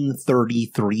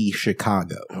 1933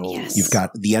 Chicago. Oh. Yes. You've got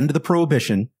the end of the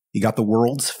Prohibition, you got the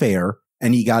World's Fair,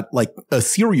 and you got like a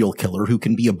serial killer who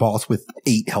can be a boss with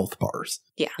 8 health bars.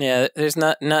 Yeah, there's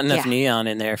not enough neon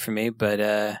in there for me, but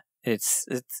it's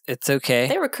okay.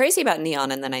 They were crazy about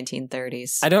neon in the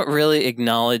 1930s. I don't really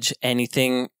acknowledge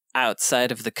anything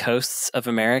outside of the coasts of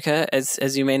America,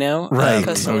 as you may know. Right.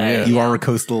 Coastal area. You are a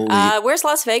coastal. Where's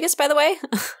Las Vegas, by the way?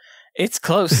 It's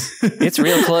close. It's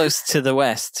real close to the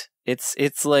west.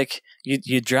 It's like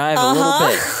you drive a little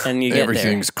bit and you get there.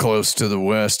 Everything's close to the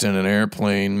west in an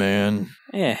airplane, man.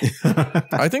 Yeah.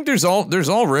 I think there's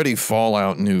already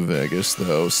Fallout New Vegas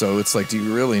though, so it's like, do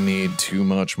you really need too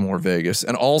much more Vegas?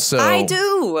 And also, I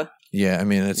do. Yeah, I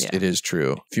mean it is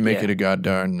true. If you make it a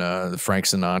goddamn Frank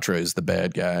Sinatra is the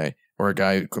bad guy, or a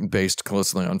guy based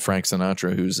closely on Frank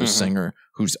Sinatra who's a singer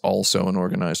who's also an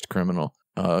organized criminal.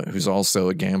 who's also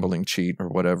a gambling cheat or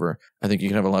whatever. I think you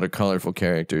can have a lot of colorful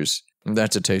characters.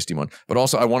 That's a tasty one. But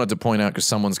also, I wanted to point out, because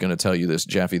someone's going to tell you this,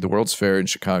 Jaffe, the World's Fair in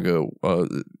Chicago,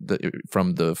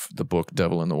 from the book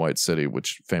Devil in the White City,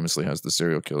 which famously has the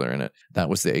serial killer in it, that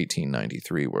was the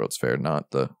 1893 World's Fair,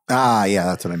 not the... yeah,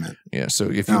 that's what I meant. Yeah,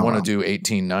 so if you want to do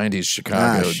 1890s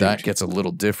Chicago, that gets a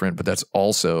little different, but that's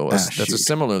also, that's a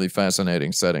similarly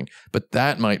fascinating setting. But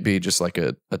that might be just like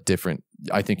a different...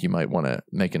 I think you might want to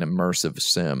make an immersive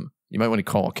sim. You might want to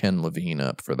call Ken Levine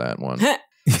up for that one.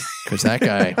 Because that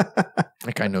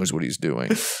guy knows what he's doing.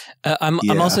 I'm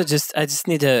also I just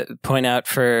need to point out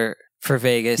for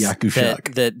Vegas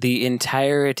that the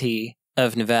entirety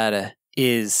of Nevada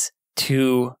is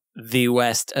to the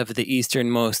west of the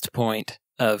easternmost point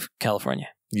of California.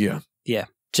 Yeah.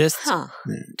 Just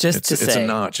to say,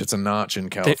 it's a notch in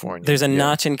California. There's a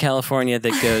notch in California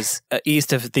that goes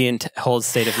east of the whole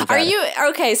state of Nevada. Are you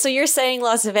okay? So you're saying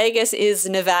Las Vegas is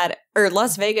Nevada, or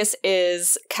Las Vegas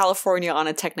is California on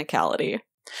a technicality?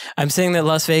 I'm saying that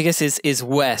Las Vegas is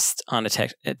west on a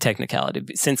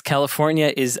technicality, since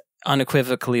California is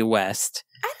unequivocally west.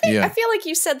 I feel like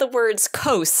you said the words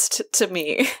coast to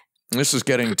me. This is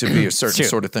getting to be a certain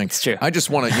sort of thing. It's true. I just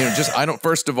want to,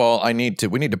 first of all, we need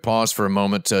to pause for a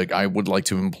moment. I would like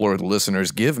to implore the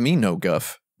listeners, give me no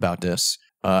guff about this.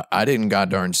 I didn't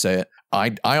goddarn say it.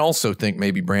 I also think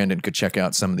maybe Brandon could check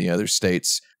out some of the other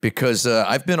states, because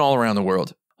I've been all around the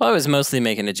world. Well, I was mostly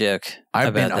making a joke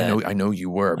about that. I know you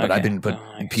were, but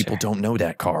okay. People don't know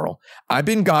that, Carl. I've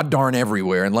been goddarn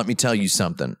everywhere, and let me tell you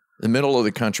something. The middle of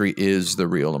the country is the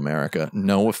real America.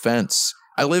 No offense.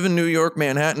 I live in New York,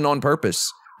 Manhattan on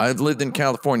purpose. I've lived in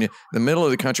California. The middle of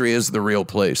the country is the real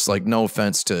place. Like, no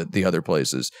offense to the other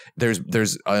places. We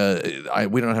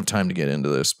don't have time to get into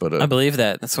this, but I believe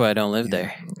that. That's why I don't live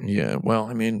there. Yeah. Well,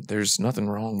 I mean, there's nothing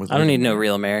wrong with. I don't need no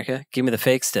real America. Give me the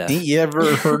fake stuff. Ain't you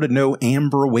ever heard of no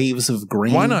amber waves of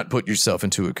green? Why not put yourself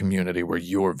into a community where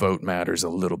your vote matters a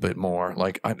little bit more,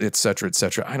 like et cetera, et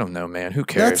cetera? I don't know, man. Who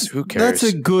cares? Who cares?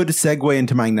 That's a good segue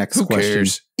into my next question.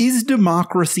 Cares? Is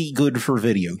democracy good for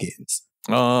video games?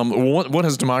 What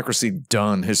has democracy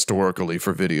done historically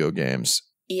for video games?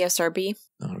 ESRB.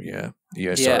 Oh yeah,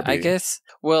 ESRB. Yeah, I guess.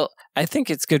 Well, I think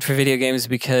it's good for video games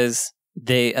because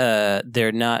they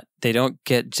don't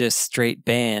get just straight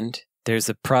banned. There's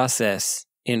a process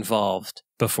involved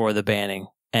before the banning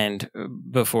and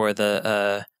before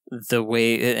the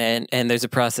way, and there's a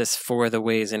process for the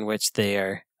ways in which they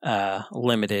are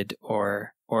limited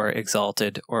or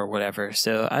exalted or whatever.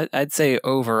 So I'd say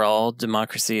overall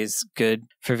democracy is good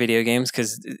for video games,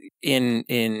 because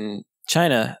in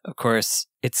China, of course,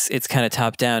 it's kind of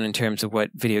top down in terms of what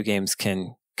video games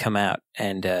can come out,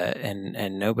 and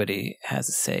nobody has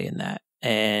a say in that.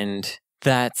 And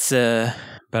that's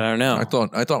but I don't know.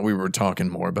 I thought we were talking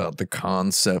more about the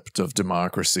concept of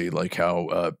democracy, like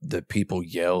how the people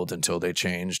yelled until they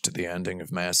changed the ending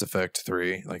of Mass Effect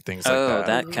 3, like things like that. Oh,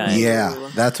 that kind. Yeah,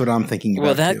 that's what I'm thinking about.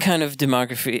 Well, that too. kind of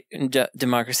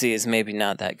democracy is maybe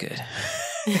not that good.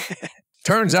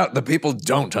 Turns out the people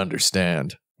don't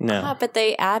understand. No. But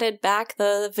they added back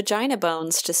the vagina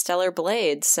bones to Stellar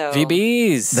Blade, so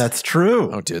VBs. That's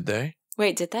true. Oh, did they?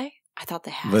 Wait, did they? I thought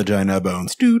they had. Vagina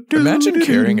bones. Imagine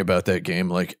caring about that game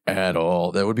like at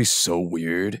all. That would be so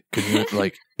weird. Could you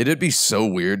like? It'd be so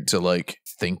weird to like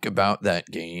think about that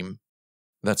game.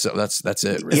 That's it.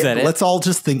 Right? Is that it? Let's all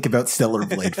just think about Stellar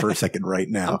Blade for a second right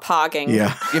now. I'm pogging.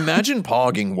 Yeah. Imagine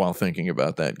pogging while thinking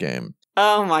about that game.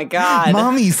 Oh my god.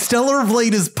 Mommy, Stellar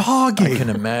Blade is pogging. I can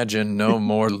imagine no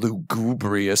more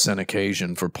lugubrious an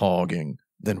occasion for pogging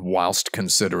than whilst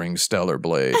considering Stellar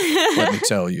Blade. Let me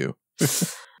tell you.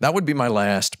 That would be my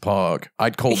last pog.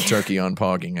 I'd cold turkey on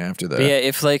pogging after that. But yeah,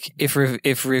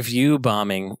 if review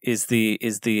bombing is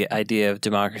the idea of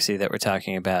democracy that we're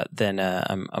talking about, then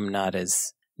I'm not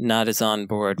as on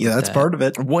board. Yeah, with that's that. part of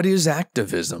it. What is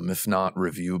activism if not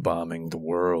review bombing the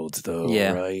world, though?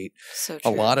 Yeah. Right. So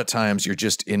true. A lot of times you're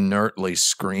just inertly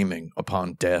screaming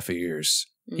upon deaf ears.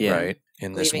 Yeah. Right.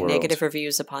 In this Leaving world. negative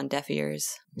reviews upon deaf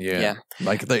ears. Yeah.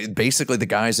 Like basically the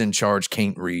guys in charge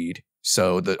can't read.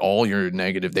 So that all your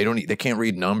negative, they can't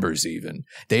read numbers even.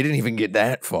 They didn't even get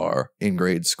that far in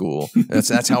grade school.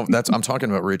 I'm talking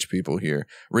about rich people here.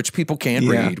 Rich people can't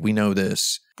read. We know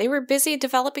this. They were busy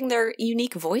developing their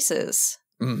unique voices.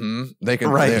 Mm-hmm. They can.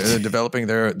 Right. They're developing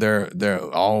their.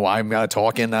 Oh, I'm gonna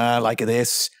talk in like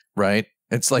this, right?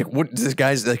 It's like what this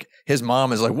guy's like. His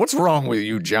mom is like, "What's wrong with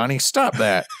you, Johnny? Stop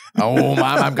that!" Oh,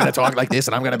 mom, I'm gonna talk like this,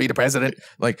 and I'm gonna be the president.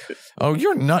 Like, oh,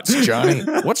 you're nuts, Johnny.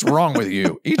 What's wrong with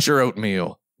you? Eat your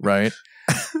oatmeal, right?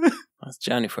 That's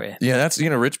Johnny for you. Yeah, that's,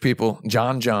 rich people.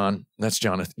 John. That's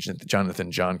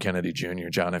Jonathan John Kennedy Jr.,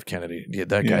 John F. Kennedy. Yeah,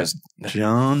 that guy's...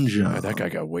 John. That guy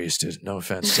got wasted. No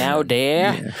offense. Now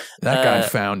there. Yeah. That guy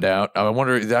found out. I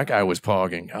wonder, that guy was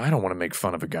pogging. I don't want to make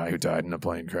fun of a guy who died in a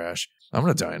plane crash. I'm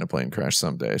going to die in a plane crash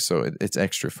someday, so it's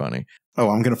extra funny. Oh,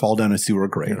 I'm going to fall down a sewer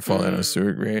grate. I'm going to fall down a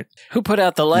sewer grate. Who put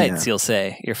out the lights, you'll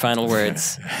say. Your final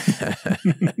words.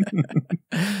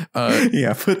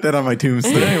 Yeah, put that on my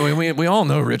tombstone. But anyway, we all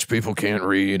know rich people can't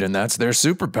read, and that's their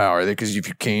superpower. Because if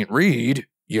you can't read,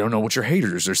 you don't know what your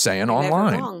haters are saying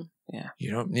online.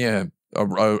 Yeah.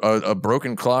 A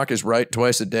broken clock is right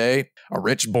twice a day. A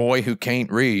rich boy who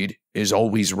can't read is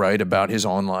always right about his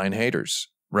online haters,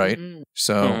 right? Mm-hmm.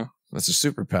 So that's a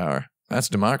superpower. That's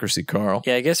democracy, Carl.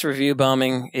 Yeah, I guess review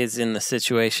bombing is in the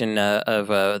situation of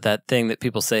that thing that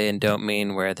people say and don't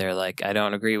mean, where they're like, I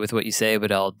don't agree with what you say, but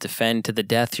I'll defend to the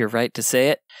death your right to say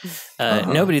it.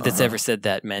 Nobody that's ever said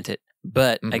that meant it.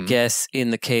 But I guess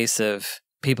in the case of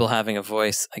people having a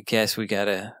voice, I guess we got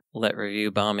to let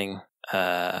review bombing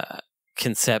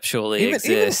conceptually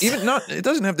exist. Even not, it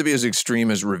doesn't have to be as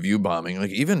extreme as review bombing.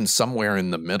 Like even somewhere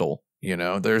in the middle,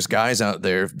 there's guys out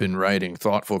there who've been writing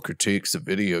thoughtful critiques of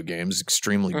video games,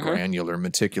 extremely granular,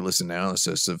 meticulous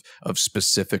analysis of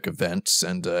specific events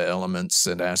and elements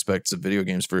and aspects of video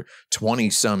games for 20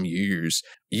 some years.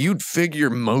 You'd figure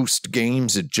most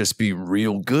games would just be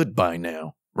real good by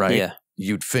now, right? Yeah.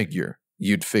 You'd figure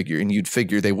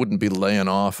they wouldn't be laying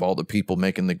off all the people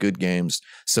making the good games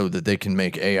so that they can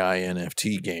make AI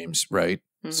NFT games, right?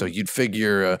 Mm-hmm. So you'd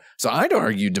figure, so I'd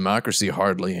argue democracy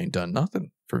hardly ain't done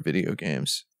nothing for video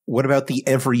games. What about the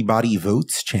Everybody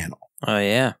Votes channel? Oh,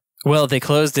 yeah. Well, they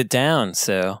closed it down,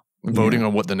 so. Voting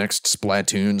on what the next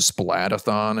Splatoon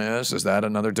Splatathon is that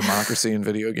another democracy in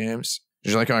video games?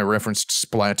 Did you like how I referenced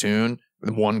Splatoon?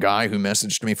 The one guy who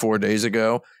messaged me 4 days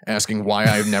ago asking why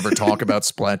I never talk about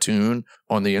Splatoon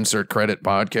on the Insert Credit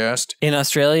podcast. In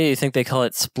Australia, you think they call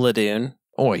it Splatoon?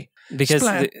 Oi. Because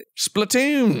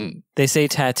Splatoon. They say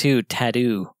tattoo.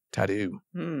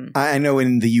 I know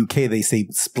in the UK they say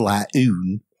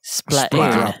Splatoon.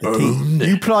 Splatoon.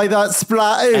 You play that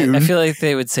Splatoon? I feel like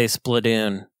they would say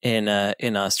Splatoon in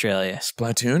Australia.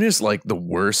 Splatoon is like the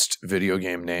worst video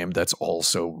game name that's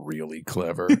also really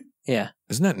clever. Yeah.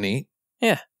 Isn't that neat?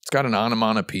 Yeah. It's got an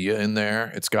onomatopoeia in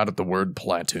there. It's got the word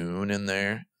platoon in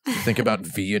there. You think about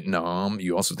Vietnam.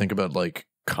 You also think about like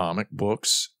comic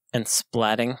books. And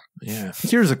splatting. Yeah.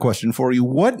 Here's a question for you.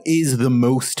 What is the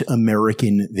most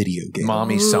American video game?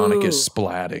 Mommy Sonic is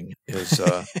splatting. Is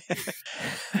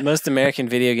most American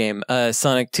video game.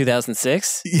 Sonic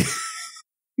 2006.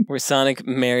 Where Sonic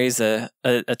marries a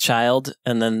child,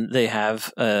 and then they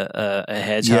have a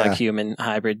hedgehog human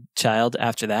hybrid child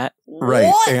after that. Right.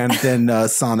 What? And then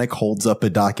Sonic holds up a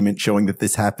document showing that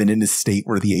this happened in a state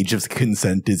where the age of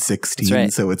consent is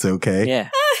 16, so it's okay. Yeah.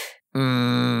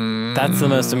 That's the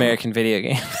most American video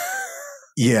game.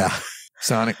 Yeah.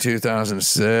 Sonic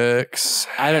 2006.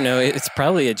 I don't know. It's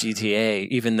probably a GTA,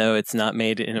 even though it's not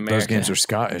made in America. Those games are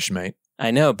Scottish, mate.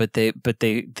 I know, but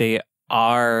they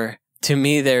are. To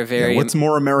me, they're very. Yeah, what's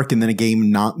more American than a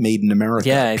game not made in America?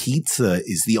 Yeah, pizza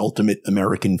is the ultimate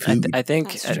American food. I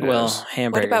think. Hamburgers.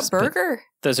 What about burger?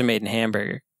 Those are made in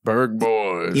Hamburger. Berg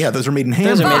boys. Yeah, those are made in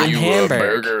Hamburg. Those are made in you Hamburg. a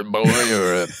burger boy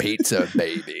or a pizza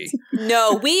baby?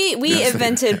 No, we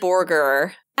invented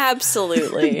burger.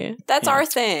 Absolutely. That's our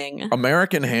thing.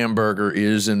 American hamburger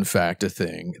is, in fact, a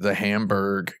thing. The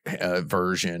Hamburg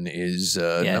version is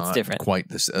not it's different. Quite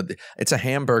this. It's a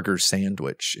hamburger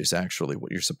sandwich is actually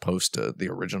what you're supposed to, the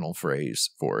original phrase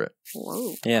for it.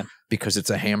 Whoa. Yeah. Because it's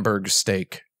a Hamburg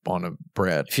steak on a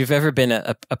bread. If you've ever been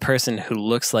a person who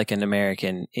looks like an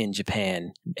American in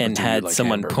Japan and had like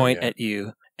someone hamburger, point at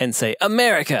you and say,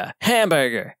 America,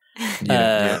 hamburger,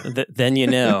 then you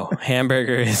know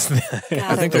hamburger is the God,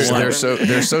 I think I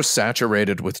they're so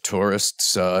saturated with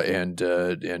tourists and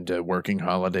working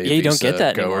holiday you don't get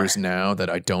that goers anymore. Now that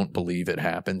I don't believe it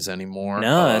happens anymore.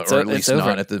 No, or at least it's over.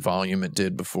 not at the volume it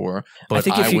did before. But I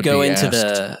think if you would go be into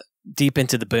asked, deep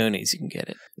into the boonies, you can get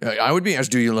it. I would be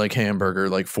asked, do you like hamburger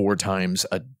like 4 times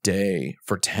a day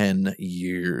for 10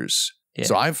 years? Yeah.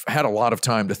 So I've had a lot of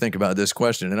time to think about this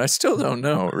question, and I still don't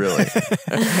know, really.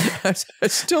 I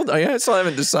still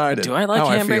haven't decided Do I like how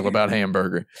hamburger? I feel about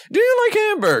hamburger. Do you like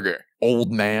hamburger? Old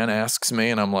man asks me,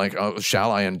 and I'm like, oh, shall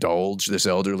I indulge this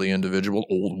elderly individual?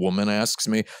 Old woman asks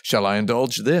me, shall I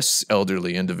indulge this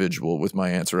elderly individual? With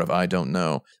my answer of, I don't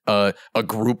know. A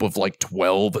group of like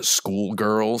 12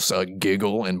 schoolgirls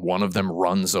giggle, and one of them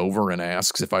runs over and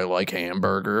asks if I like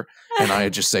hamburger, and I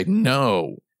just say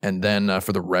no. And then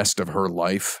for the rest of her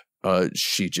life,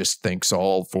 she just thinks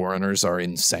all foreigners are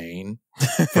insane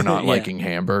for not liking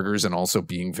hamburgers and also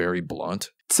being very blunt.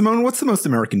 Simone, what's the most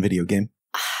American video game?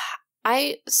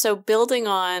 So building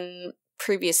on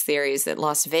previous theories that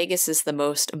Las Vegas is the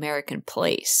most American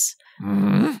place.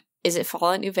 Mm-hmm. Is it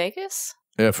Fallout New Vegas?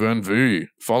 FNV.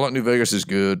 Fallout New Vegas is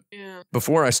good. Yeah.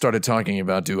 Before I started talking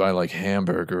about do I like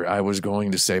Hamburger, I was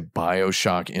going to say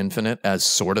BioShock Infinite as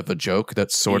sort of a joke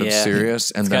that's sort of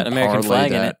serious, and then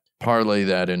parlay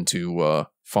that into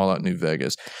Fallout New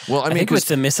Vegas. Well, I mean, think with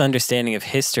the misunderstanding of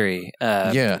history,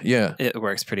 it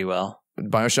works pretty well.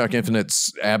 BioShock Infinite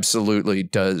absolutely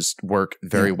does work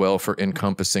very well for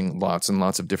encompassing lots and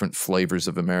lots of different flavors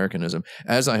of Americanism.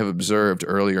 As I have observed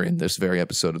earlier in this very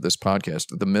episode of this podcast,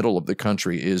 the middle of the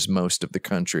country is most of the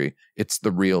country. It's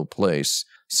the real place.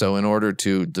 So in order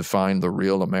to define the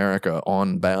real America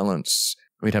on balance,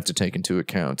 we'd have to take into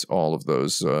account all of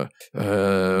those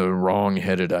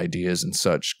wrong-headed ideas and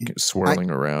such swirling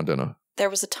around in a... There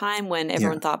was a time when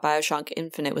everyone thought BioShock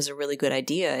Infinite was a really good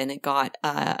idea, and it got,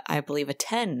 I believe, a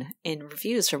 10 in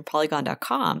reviews from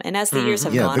Polygon.com. And as the years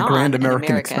have gone on and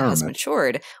America has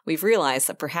matured, we've realized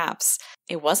that perhaps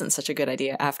it wasn't such a good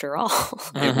idea after all.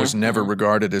 It was never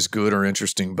regarded as good or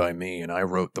interesting by me, and I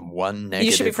wrote the one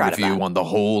negative review on the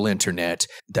whole internet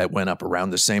that went up around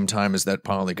the same time as that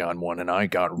Polygon one, and I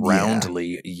got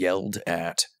roundly yelled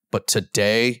at. But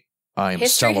today, I am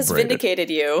History celebrated. Has vindicated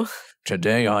you.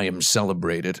 Today I am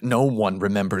celebrated. No one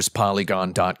remembers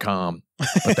Polygon.com,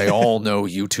 but they all know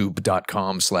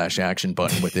YouTube.com/action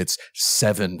button with its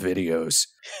 7 videos.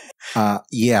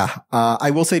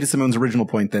 I will say to Simone's original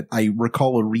point that I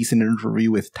recall a recent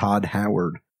interview with Todd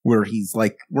Howard where he's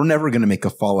like, we're never going to make a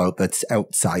Fallout that's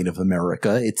outside of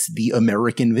America. It's the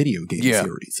American video game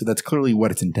series. So that's clearly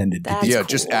what it's intended to be. Yeah,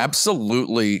 just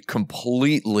absolutely,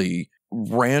 completely,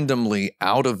 randomly,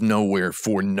 out of nowhere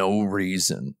for no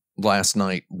reason. Last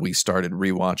night, we started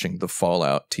rewatching the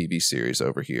Fallout TV series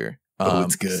over here.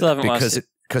 It's good.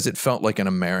 Because it felt like an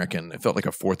American, it felt like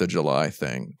a 4th of July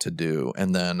thing to do.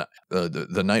 And then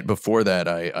the night before that,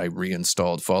 I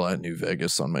reinstalled Fallout New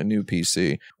Vegas on my new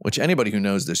PC, which anybody who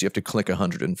knows this, you have to click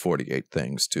 148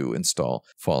 things to install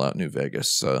Fallout New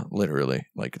Vegas, literally.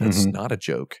 Like, that's not a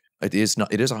joke. It is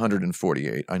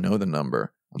 148. I know the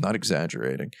number. I'm not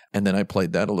exaggerating. And then I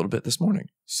played that a little bit this morning.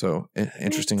 So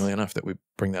interestingly enough that we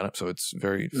bring that up. So it's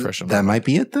very fresh on my mind. That might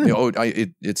be it then.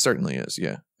 It certainly is.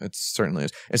 Yeah, it certainly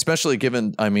is. Especially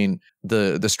given, I mean,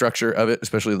 the structure of it,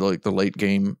 especially the late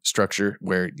game structure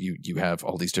where you have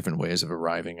all these different ways of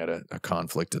arriving at a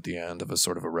conflict at the end of a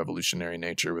sort of a revolutionary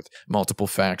nature with multiple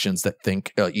factions that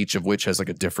think each of which has like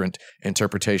a different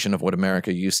interpretation of what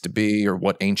America used to be or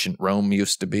what ancient Rome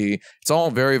used to be. It's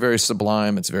all very, very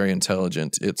sublime. It's very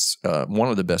intelligent. It's one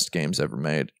of the best games ever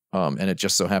made. And it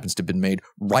just so happens to have been made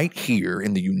right here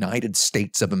in the United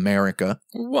States of America.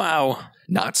 Wow.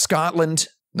 Not Scotland,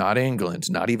 not England,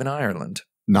 not even Ireland.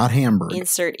 Not Hamburg.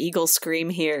 Insert eagle scream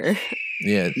here.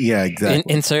 Yeah, exactly.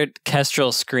 Insert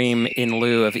kestrel scream in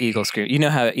lieu of eagle scream. You know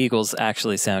how eagles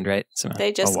actually sound, right?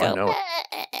 They just go. I know.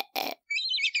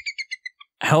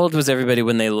 How old was everybody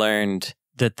when they learned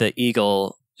that the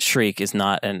eagle shriek is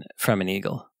not from an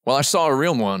eagle? Well, I saw a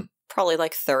real one. Probably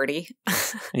like 30.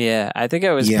 Yeah, I think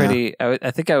I was pretty.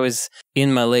 I think I was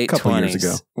in my late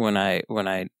 20s when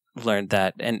I learned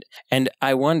that, and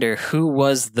I wonder who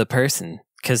was the person,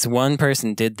 because one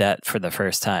person did that for the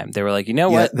first time. They were like, you know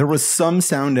what? There was some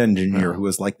sound engineer who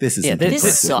was like, "This is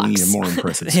this sucks. We need a more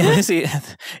impressive." See,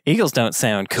 eagles don't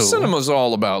sound cool. Cinema's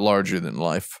all about larger than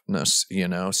lifeness,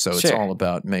 so it's all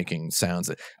about making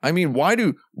sounds. I mean, why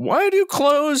do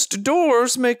closed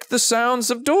doors make the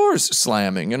sounds of doors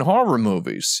slamming in horror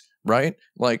movies? Right?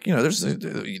 Like,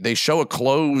 they show a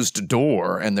closed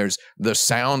door and there's the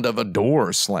sound of a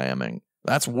door slamming.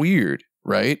 That's weird,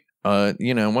 right?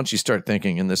 Once you start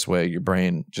thinking in this way, your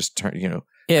brain just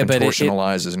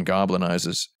contortionalizes and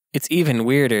goblinizes. It's even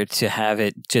weirder to have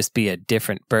it just be a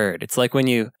different bird. It's like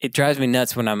it drives me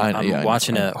nuts when I'm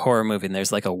watching a horror movie and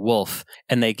there's like a wolf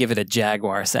and they give it a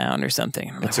jaguar sound or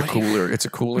something. It's a cooler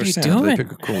sound. Doing? They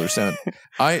pick a cooler sound.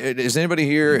 Is anybody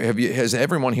here, has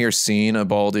everyone here seen a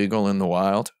bald eagle in the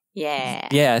wild? Yeah.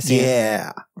 Yeah.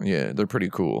 Yeah, they're pretty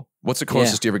cool. What's the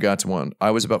closest you ever got to one?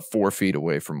 I was about 4 feet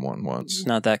away from one once.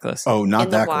 Not that close. Oh, not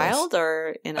that close. In the wild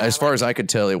or in as far as I could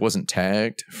tell, it wasn't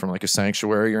tagged from like a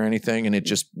sanctuary or anything, and it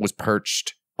just was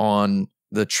perched on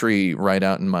the tree right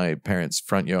out in my parents'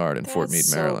 front yard in Fort Meade,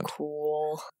 Maryland.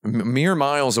 Cool. Mere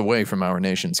miles away from our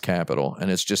nation's capital, and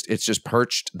it's just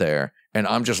perched there, and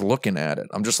I'm just looking at it.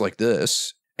 I'm just like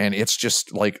this. And it's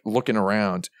just like looking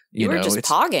around You were just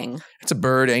pogging. It's a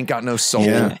bird, ain't got no soul,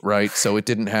 Yeah. right? So it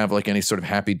didn't have like any sort of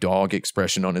happy dog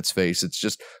expression on its face. It's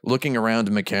just looking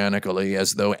around mechanically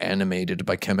as though animated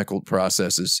by chemical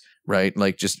processes, right?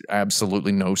 Like just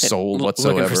absolutely no soul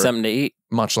whatsoever. Looking for something to eat.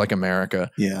 Much like America.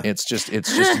 Yeah. It's just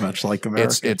Much like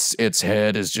America. its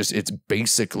head is just, it's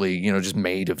basically, just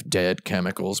made of dead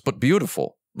chemicals, but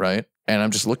beautiful, right? And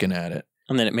I'm just looking at it.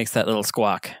 And then it makes that little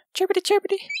squawk. Chirpity,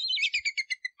 chirpity.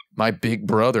 My big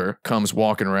brother comes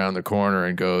walking around the corner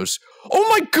and goes, "Oh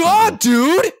my God,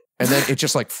 dude!" And then it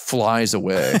just like flies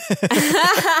away.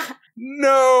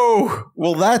 No.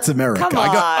 Well, that's America. Come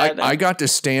on. I got to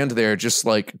stand there just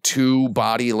like 2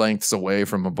 body lengths away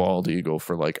from a bald eagle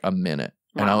for like a minute.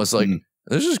 And I was like,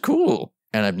 this is cool.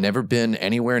 And I've never been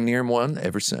anywhere near one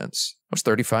ever since. That was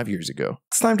 35 years ago.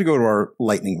 It's time to go to our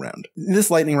lightning round. In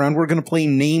this lightning round, we're going to play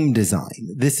name design.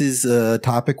 This is a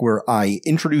topic where I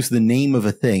introduce the name of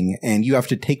a thing, and you have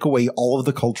to take away all of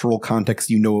the cultural context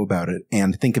you know about it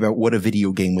and think about what a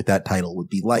video game with that title would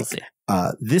be like.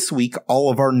 This week, all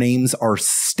of our names are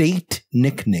state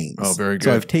nicknames. Oh, very good.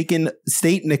 So I've taken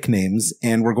state nicknames,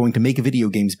 and we're going to make video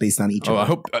games based on each of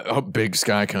them. I hope Big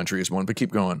Sky Country is one, but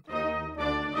keep going.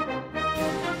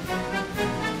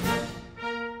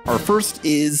 Our first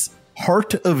is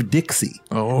Heart of Dixie.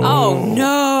 Oh,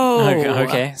 no.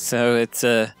 Okay, so it's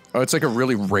it's like a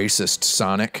really racist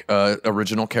Sonic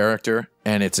original character,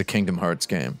 and it's a Kingdom Hearts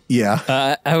game.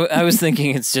 Yeah. I was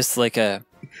thinking it's just like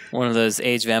one of those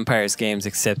Age of Empires games,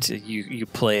 except you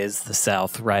play as the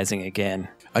South rising again.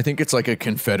 I think it's like a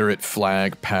Confederate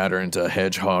flag patterned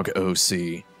Hedgehog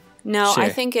OC. No, Sure. I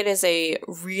think it is a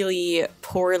really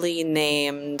poorly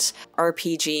named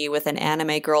RPG with an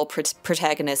anime girl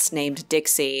protagonist named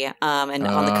Dixie. And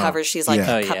on the cover, she's like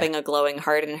cupping a glowing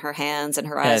heart in her hands, and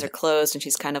her eyes are closed, and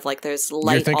she's kind of like there's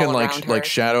light. You're thinking all like around her. like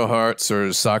Shadow Hearts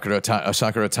or Sakura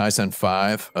Taisen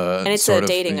 5. And it's a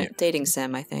dating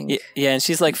sim, I think. Yeah, and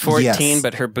she's like 14, Yes.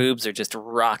 but her boobs are just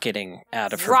rocketing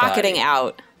out of her Rocketing body.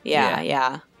 out.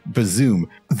 Yeah. Bazoom.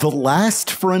 The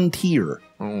Last Frontier.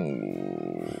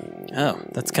 Oh,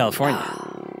 that's California.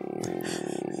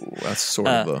 That's sort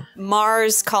of a...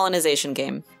 Mars colonization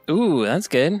game. Ooh, that's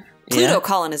good. Pluto Yeah.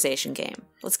 colonization game.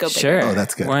 Let's go big. Sure. Oh,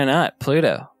 that's good. Why not?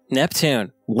 Pluto.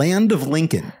 Neptune. Land of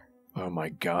Lincoln. Oh my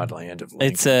God, Land of Lincoln.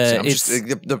 It's, See, I'm it's-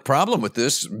 just, the problem with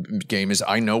this game is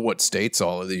I know what states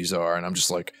all of these are, and I'm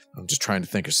just trying to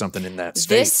think of something in that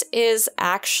state. This is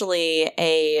actually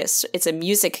it's a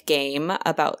music game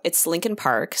it's Linkin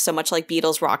Park. So much like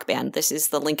Beatles Rock Band, this is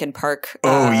the Linkin Park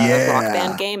rock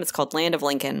band game. It's called Land of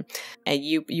Lincoln. And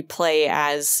you play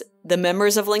as the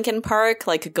members of Linkin Park,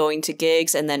 like going to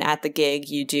gigs, and then at the gig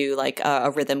you do like a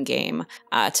rhythm game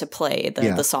to play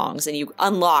the songs, and you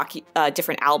unlock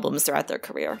different albums throughout their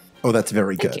career. Oh, that's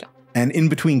very Thank good. you. And in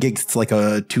between gigs, it's like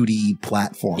a 2D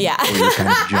platform. Yeah. Where you're kind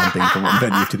of jumping from one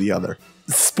venue to the other.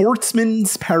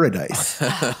 Sportsman's Paradise.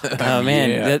 Oh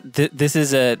man, Yeah. this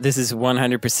is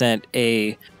 100%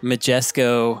 a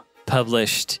Majesco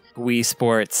published Wii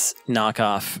Sports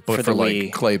knockoff but for for the like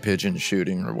Wii. clay pigeon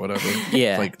shooting or whatever.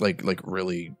 Yeah. like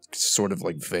really sort of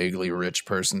like vaguely rich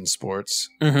person sports.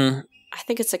 Mm-hmm. I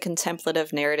think it's a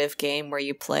contemplative narrative game where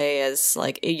you play as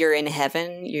like you're in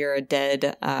heaven, you're a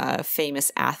dead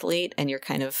famous athlete, and you're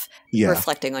kind of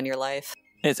reflecting on your life.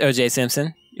 It's O.J.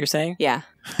 Simpson, you're saying? Yeah.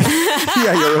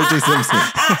 Yeah, you're O.J. Simpson.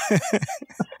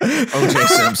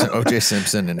 O.J.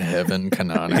 Simpson in heaven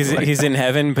canonically. He's in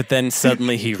heaven, but then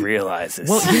suddenly he realizes.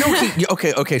 Well,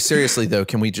 okay. Seriously though,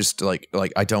 can we just like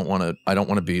I don't want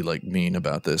to be like mean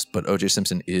about this, but O.J.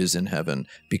 Simpson is in heaven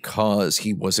because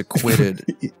he was acquitted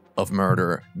of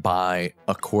murder by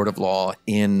a court of law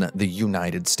in the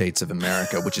United States of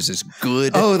America, which is as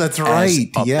good. Oh, that's right. As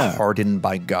a Yeah. pardon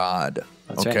by God.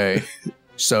 That's okay,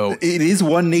 so It is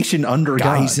one nation under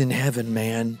guys God. in heaven,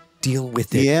 man. Deal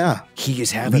with it. Yeah. He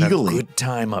is having Legally. a good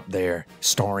time up there,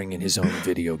 starring in his own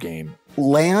video game.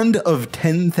 Land of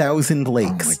 10,000 Oh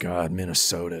Lakes. my God,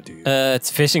 Minnesota, dude. it's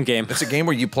a fishing game. It's a game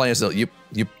where you play as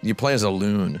you play as a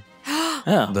loon,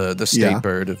 Oh, the state Yeah.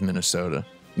 bird of Minnesota,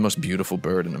 the most beautiful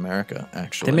bird in America.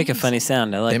 Actually, they make a funny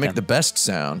sound. I like They make them. the best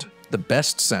sound. The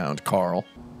best sound, Carl.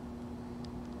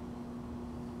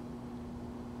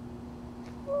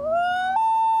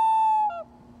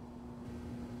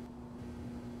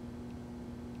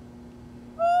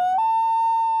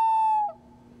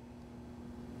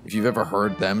 If you've ever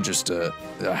heard them, just a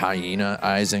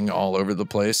hyena-izing all over the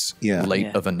place, late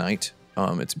Yeah. of a night,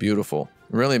 it's beautiful.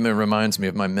 It really reminds me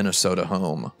of my Minnesota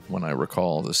home when I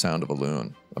recall the sound of a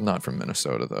loon. I'm not from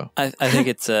Minnesota though. I think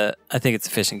it's a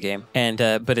fishing game, and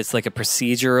but it's like a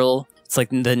procedural. It's like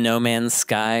the No Man's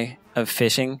Sky of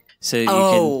fishing. So you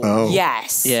Oh,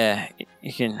 yes. can,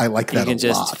 I like that You can a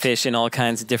just lot. fish in all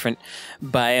kinds of different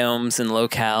biomes and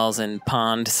locales and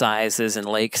pond sizes and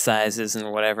lake sizes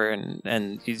and whatever,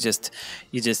 and you just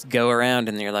go around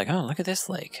and you're like, oh, look at this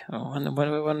lake. Oh, I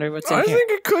wonder what's in I here.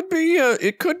 think it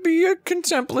could be a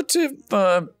contemplative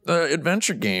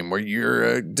adventure game where you're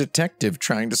a detective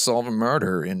trying to solve a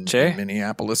murder in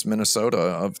Minneapolis, Minnesota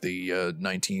of the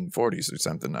 1940s or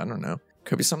something. I don't know.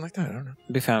 Could be something like that. I don't know.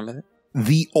 Be fine with it.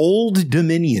 The Old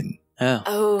Dominion.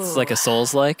 Oh, it's like a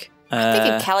Souls-like.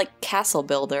 I'm thinking Castle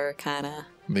Builder, kind of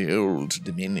The Old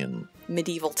Dominion.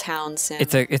 medieval town sim.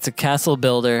 It's a castle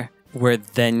builder where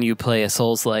then you play a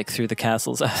Souls-like through the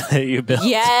castles that you build.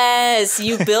 Yes,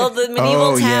 you build the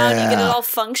medieval town, you get it yeah. all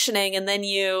functioning, and then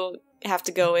you have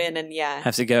to go in and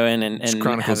Have to go in and It's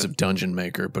Chronicles of Dungeon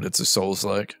Maker, but it's a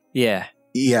Souls-like. Yeah.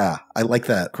 Yeah, I like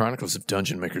that. Chronicles of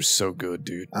Dungeon Maker is so good,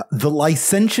 dude. The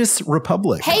Licentious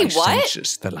Republic. Hey, what?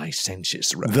 The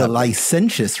Licentious Republic. The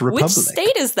Licentious Republic. Which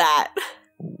state is that?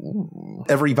 Ooh.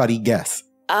 Everybody guess.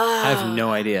 I have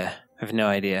no idea.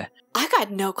 I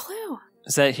got no clue.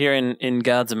 Is that here in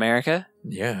God's America?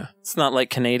 Yeah. It's not like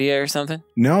Canada or something?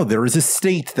 No, there is a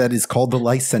state that is called the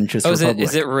Licentious Republic.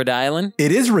 Is it Rhode Island?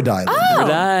 It is Rhode Island. Oh. Rhode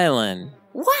Island.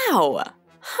 Wow.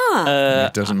 Huh.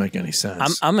 It doesn't make any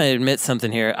sense. I'm going to admit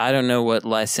something here. I don't know what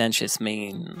licentious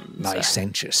means.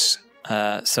 Licentious.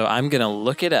 So I'm going to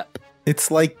look it up. It's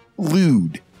like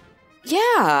lewd.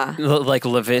 Yeah. Like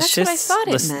lascivious? That's what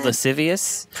I thought it meant.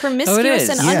 Lascivious? Promiscuous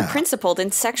and Yeah. unprincipled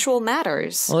in sexual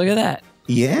matters. Well, look at that.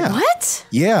 Yeah. What?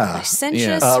 Yeah.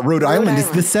 Licentious. Rhode Island is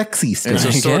the sexy state. It's a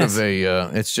I sort guess.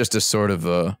 of it's just a sort of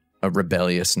a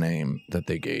rebellious name that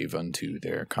they gave unto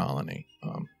their colony.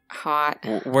 Hot.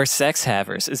 We're sex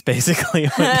havers is basically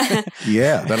what...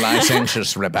 Yeah. The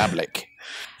Licentious Republic.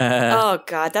 Oh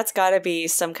God, that's got to be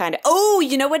some kind of. Oh,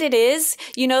 you know what it is?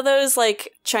 You know those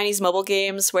like Chinese mobile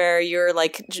games where you're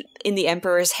like in the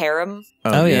emperor's harem?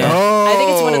 Oh, yeah. Oh. I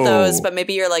think it's one of those, but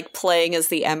maybe you're like playing as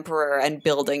the emperor and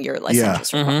building your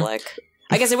licentious Yeah. republic.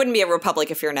 I guess it wouldn't be a republic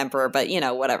if you're an emperor, but you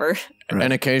know, whatever. Right.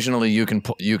 And occasionally you can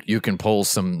pull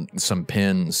some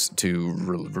pins to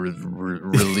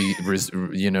release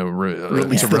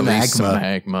some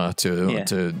magma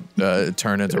to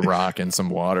turn into rock and some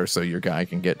water so your guy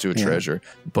can get to a treasure.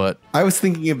 But I was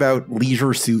thinking about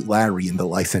Leisure Suit Larry in the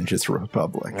Licentious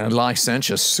Republic. a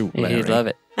licentious suit, Larry. He'd love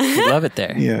it. He'd love it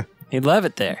there. Yeah. He'd love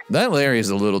it there. That Larry is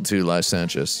a little too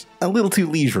licentious. A little too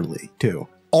leisurely, too.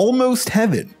 Almost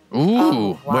Heaven. Ooh,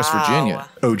 Oh, West wow. Virginia.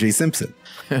 O.J. Simpson.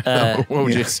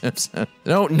 O.J. Simpson.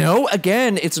 No,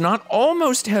 again, it's not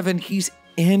almost heaven. He's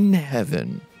in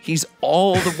heaven. He's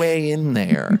all the way in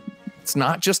there. It's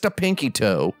not just a pinky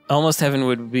toe. Almost Heaven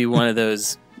would be one of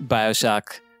those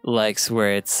Bioshock likes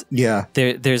where it's Yeah.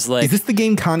 there's like Is this the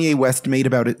game Kanye West made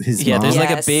about his mom? there's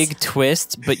like a Yes. big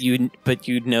twist, but you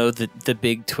know the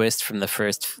big twist from the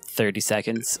first 30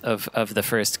 seconds of the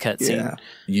first cutscene. Yeah.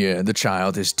 Yeah, the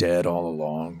child is dead all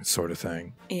along, sort of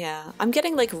thing. Yeah, I'm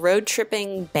getting like road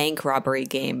tripping bank robbery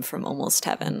game from Almost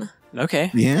Heaven. Okay.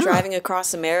 Yeah. Driving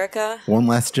across America, One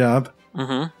last job.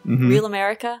 Mm-hmm. Mhm. real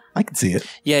America. I can see it.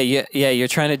 Yeah. You're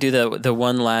trying to do the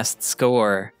one last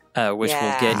score, which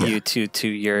will get you to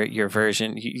your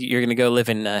version. You're gonna go live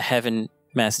in Heaven,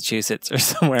 Massachusetts, or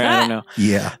somewhere. I don't know.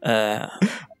 Yeah.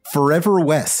 Forever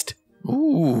West.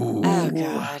 Ooh. Oh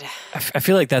God. I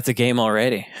feel like that's a game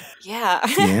already. Yeah.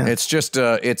 Yeah. It's just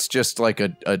like a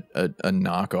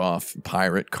knockoff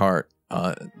pirate cart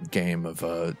game of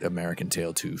American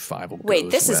Tale 2 Five.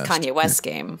 Wait, this is Kanye West's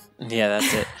game. Yeah,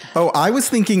 that's it. Oh, I was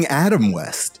thinking Adam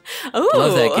West. Ooh.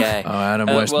 Love that guy. Oh, Adam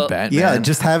West well, Batman. Yeah,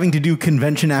 just having to do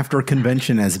convention after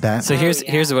convention as Batman. So yeah.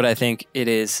 here's what I think it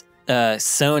is.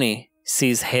 Sony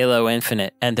sees Halo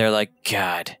Infinite and they're like,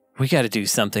 God, we got to do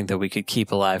something that we could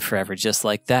keep alive forever, just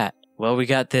like that. Well, we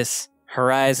got this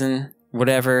Horizon,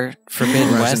 whatever, Forbidden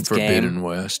Horizon West Forbidden game.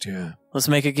 West, yeah. Let's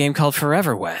make a game called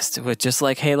Forever West, with just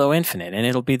like Halo Infinite, and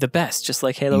it'll be the best, just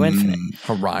like Halo Infinite.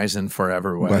 Horizon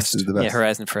Forever West West. is the best. Yeah,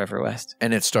 Horizon Forever West.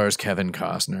 And it stars Kevin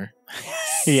Costner.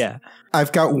 Yeah.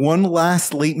 I've got one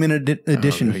last late minute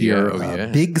addition Oh, yeah. here. Oh, yeah.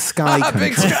 Big Sky Country.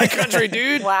 Big Sky Country,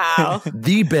 dude. Wow.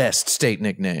 The best state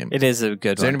nickname. It is a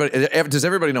good one. Does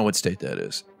everybody know what state that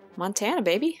is? Montana,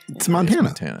 baby. It's Montana.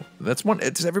 Montana. That's one.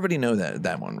 Does everybody know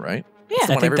that one, right? Yeah. I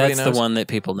think everybody that's knows? the one that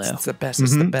people know. It's the best.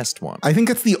 It's the best one. I think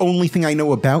that's the only thing I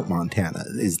know about Montana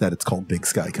is that it's called Big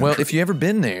Sky Country. Well, if you ever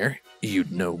been there, you'd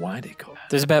know why they call it.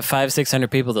 There's about 500-600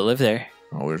 people that live there.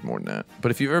 Oh, there's more than that.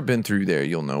 But if you've ever been through there,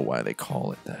 you'll know why they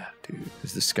call it that, dude.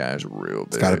 Because the sky's real big.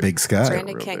 it's got a big sky.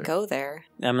 Brandon real can't big. go there.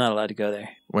 I'm not allowed to go there.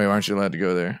 Wait, aren't you allowed to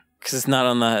go there? Because it's not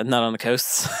on the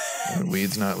coasts.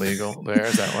 Weed's not legal there.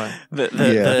 Is that why?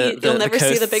 You'll never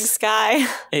see the big sky.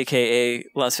 AKA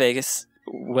Las Vegas,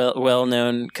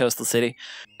 well-known coastal city.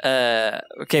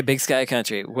 Okay, big sky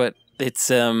country. What?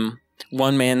 It's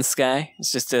one man's sky.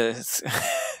 It's just a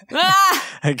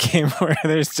game where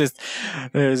there's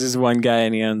just one guy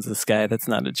and he owns the sky. That's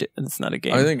not a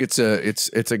game. I think it's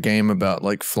a game about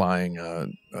like flying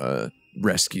a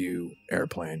rescue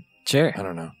airplane. Sure. I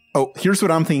don't know. Oh, here's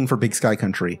what I'm thinking for Big Sky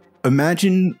Country.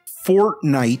 Imagine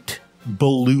Fortnite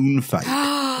balloon fight.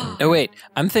 Oh wait,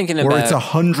 I'm thinking about where it's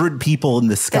 100 people in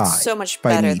the sky. That's so much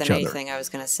better than anything I was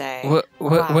going to say.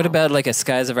 What about like a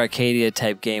Skies of Arcadia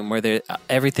type game where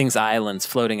everything's islands,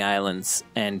 floating islands,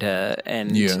 and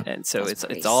so That's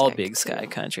it's all sick, Big Sky too.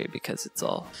 Country because it's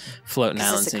all floating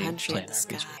islands It's a and country playing in the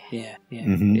sky.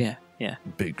 RPG. Yeah.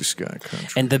 Big sky country.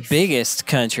 And the biggest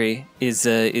country is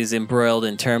embroiled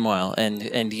in turmoil,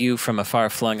 and you from a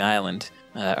far-flung island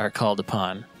are called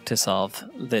upon to solve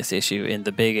this issue in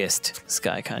the biggest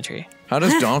sky country. How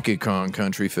does Donkey Kong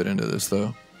Country fit into this,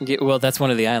 though? Yeah, well, that's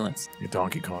one of the islands.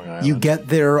 Donkey Kong Island. You get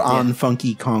there on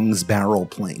Funky Kong's barrel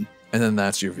plane. And then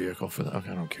that's your vehicle for the...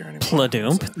 Okay, I don't care anymore.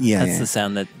 Pladoomp. Yeah, That's the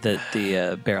sound that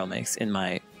the barrel makes in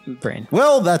my brain.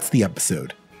 Well, that's the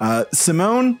episode.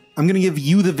 Simone, I'm going to give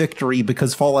you the victory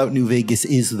because Fallout New Vegas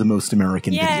is the most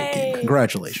American video game.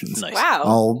 Congratulations. Nice. Wow.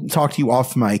 I'll talk to you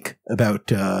off mic about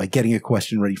getting a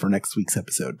question ready for next week's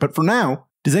episode. But for now,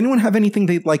 does anyone have anything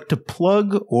they'd like to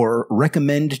plug or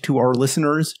recommend to our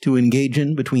listeners to engage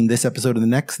in between this episode and the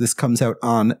next? This comes out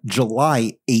on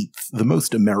July 8th, the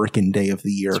most American day of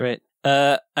the year. That's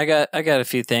right. I got a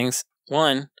few things.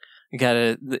 One, I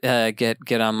gotta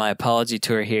get on my apology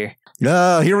tour here.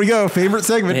 Here we go. Favorite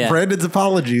segment, Yeah. Brandon's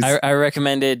apologies. I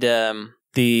recommended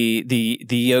the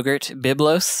yogurt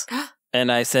Biblos,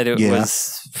 and I said it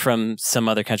was from some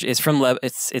other country. It's from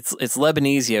it's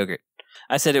Lebanese yogurt.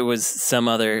 I said it was some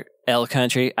other L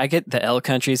country. I get the L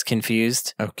countries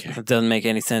confused. Okay. It doesn't make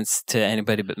any sense to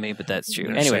anybody but me, but that's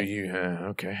true. Anyway.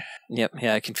 Okay. Yep.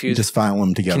 Yeah, I You confused. just file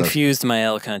them together. Confused my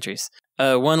L countries.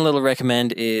 One little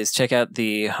recommend is check out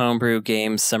the Homebrew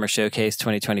Games Summer Showcase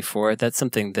 2024. That's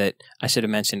something that I should have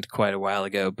mentioned quite a while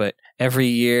ago, but every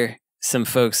year some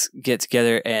folks get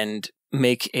together and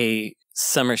make a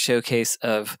summer showcase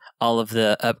of all of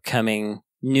the upcoming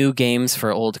new games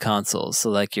for old consoles.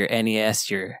 So like your NES,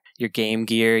 your Game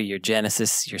Gear, your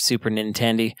Genesis, your Super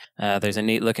Nintendo. There's a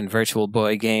neat looking Virtual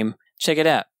Boy game. Check it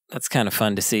out. That's kind of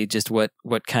fun to see just what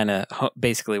kind of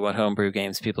basically what homebrew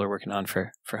games people are working on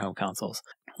for home consoles.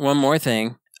 One more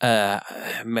thing,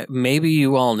 maybe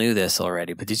you all knew this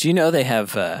already, but did you know they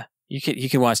have you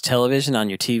can watch television on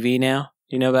your TV now?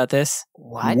 Do you know about this?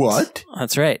 What?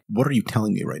 That's right. What are you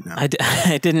telling me right now? I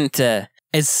didn't.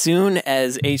 As soon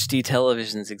as HD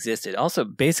televisions existed, also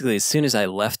basically as soon as I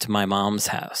left my mom's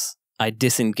house, I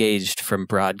disengaged from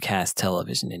broadcast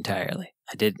television entirely.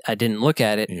 I didn't look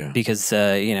at it because,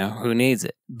 who needs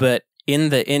it? But in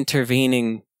the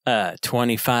intervening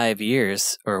 25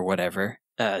 years or whatever,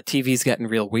 TV's gotten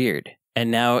real weird.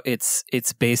 And now it's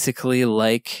basically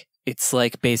like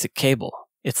basic cable.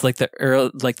 It's like the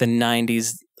early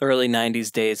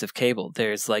 90s days of cable.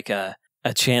 There's like a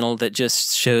channel that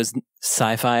just shows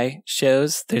sci-fi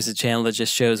shows. There's a channel that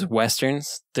just shows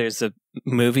westerns. There's a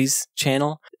movies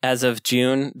channel. As of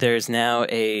June, there's now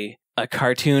a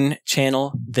cartoon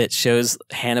channel that shows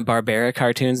Hanna-Barbera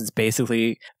cartoons. It's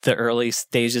basically the early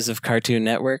stages of Cartoon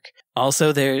Network.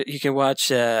 Also, there you can watch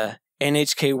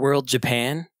NHK World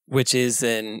Japan, which is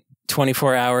an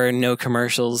 24-hour, no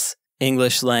commercials,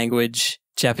 English language,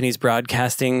 Japanese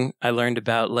broadcasting. I learned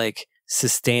about like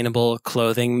sustainable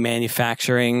clothing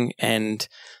manufacturing and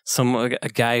a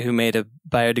guy who made a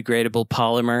biodegradable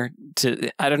polymer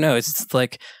I don't know. It's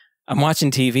like I'm watching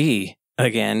TV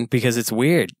again because it's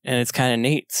weird and it's kind of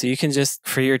neat. So you can just,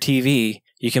 for your TV,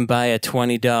 you can buy a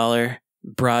 $20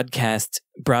 broadcast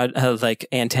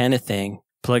antenna thing,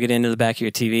 plug it into the back of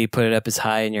your TV, put it up as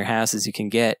high in your house as you can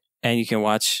get, and you can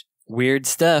watch weird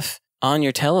stuff on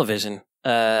your television.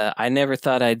 I never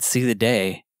thought I'd see the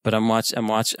day, but I'm watching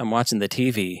the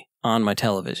TV on my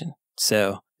television.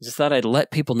 So I just thought I'd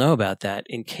let people know about that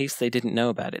in case they didn't know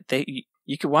about it.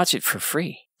 You could watch it for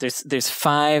free. There's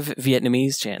 5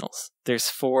 Vietnamese channels. There's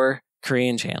 4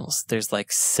 Korean channels. There's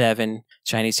like 7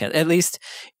 Chinese channels. At least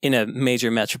in a major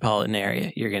metropolitan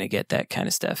area, you're going to get that kind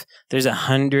of stuff. There's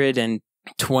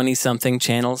 120 something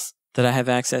channels that I have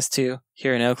access to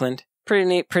here in Oakland. Pretty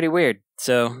neat, pretty weird.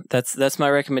 So that's my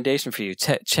recommendation for you.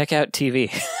 Check out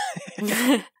TV.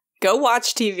 Go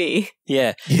watch TV.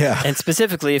 Yeah. Yeah. And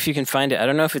specifically, if you can find it, I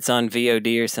don't know if it's on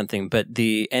VOD or something, but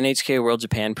the NHK World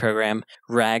Japan program,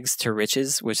 Rags to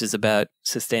Riches, which is about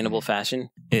sustainable fashion,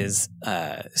 is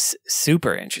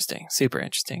super interesting. Super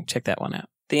interesting. Check that one out.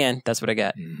 The end. That's what I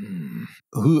got.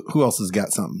 Who else has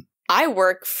got something? I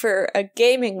work for a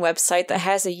gaming website that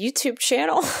has a YouTube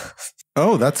channel.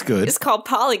 Oh, that's good. It's called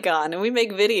Polygon, and we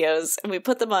make videos, and we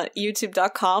put them on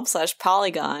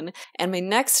youtube.com/Polygon. And my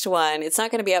next one, it's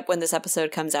not going to be up when this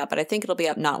episode comes out, but I think it'll be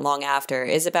up not long after,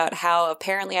 is about how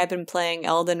apparently I've been playing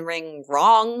Elden Ring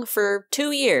wrong for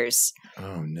 2 years.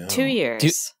 Oh, no. 2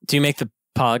 years. Do you make the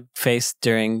pog face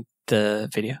during the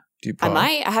video? Do you I pog?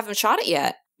 might. I haven't shot it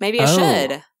yet. Maybe I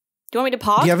should. Do you want me to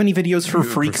pog? Do you have any videos for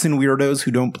freaks and weirdos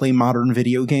who don't play modern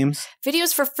video games?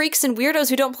 Videos for freaks and weirdos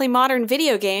who don't play modern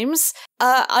video games?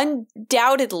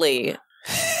 Undoubtedly.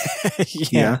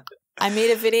 Yeah. I made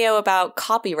a video about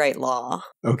copyright law.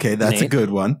 Okay, that's a good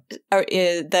one.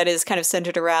 That is kind of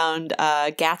centered around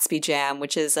Gatsby Jam,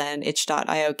 which is an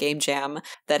itch.io game jam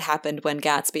that happened when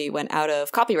Gatsby went out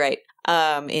of copyright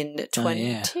in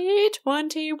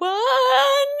 2021,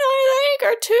 I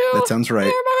think, or 2. That sounds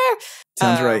right.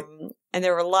 Sounds right. And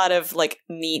there were a lot of like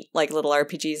neat like little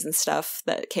RPGs and stuff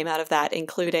that came out of that,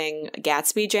 including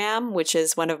Gatsby Jam, which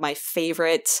is one of my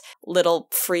favorite little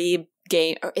free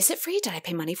game. Or is it free? Did I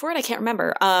pay money for it? I can't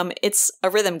remember. It's a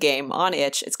rhythm game on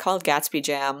itch. It's called Gatsby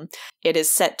Jam. It is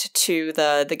set to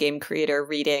the game creator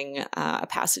reading a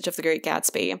passage of The Great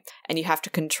Gatsby, and you have to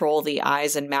control the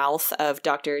eyes and mouth of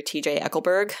Dr. T.J.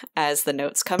 Eckleburg as the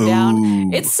notes come down.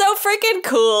 Ooh. It's so freaking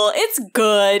cool. It's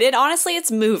good. And honestly,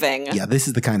 it's moving. Yeah, this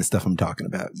is the kind of stuff I'm talking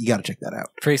about. You got to check that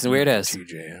out. Freaks and weirdos.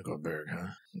 T.J. Eckleburg, huh?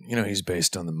 You know, he's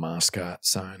based on the Moscot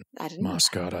sign. I didn't know.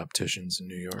 Moscot Opticians in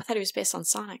New I York. thought he was based on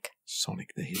Sonic.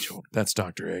 Sonic the Hedgehog. That's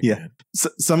Dr. Eggman. Yeah.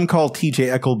 Some call T.J.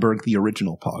 Eckleburg the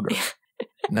original Pogger.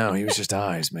 No, he was just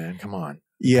eyes, man. Come on.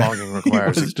 Yeah. Pogging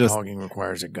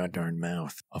requires a goddamn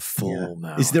mouth. A full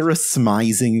mouth. Is there a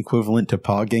smizing equivalent to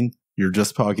pogging? You're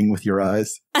just pogging with your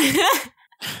eyes? No,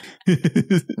 I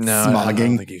don't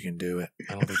Smogging. think you can do it.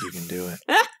 I don't think you can do it.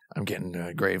 I'm getting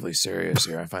gravely serious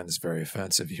here. I find this very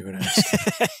offensive, you would ask.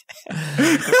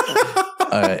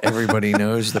 Everybody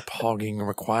knows the pogging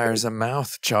requires a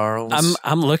mouth, Charles.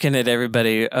 I'm looking at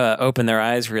everybody open their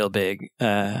eyes real big.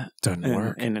 Doesn't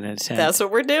work. In an attempt. That's what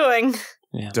we're doing.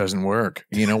 Yeah. Doesn't work.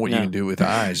 You know what No. you can do with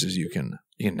eyes is you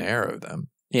narrow them.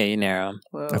 Yeah, you narrow them.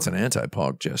 Whoa. That's an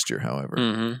anti-pog gesture, however.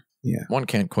 Mm-hmm. Yeah. One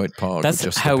can't quite pog. That's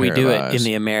with just how a we pair do of it eyes. in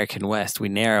the American West. We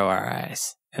narrow our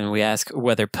eyes, and we ask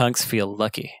whether punks feel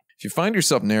lucky. If you find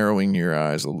yourself narrowing your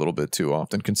eyes a little bit too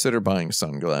often, consider buying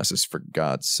sunglasses for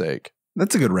God's sake.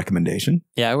 That's a good recommendation.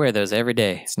 Yeah, I wear those every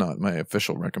day. It's not my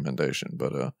official recommendation,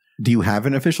 but Do you have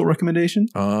an official recommendation?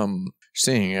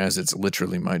 seeing as it's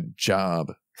literally my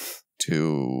job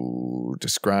to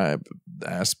describe the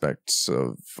aspects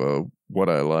of what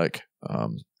I like. Are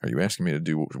you asking me to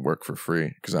do work for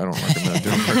free? Because I don't recommend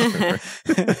doing work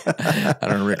for free. I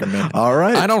don't recommend. All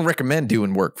right. I don't recommend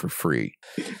doing work for free.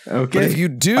 Okay. But if you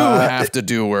do have to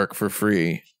do work for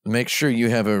free, make sure you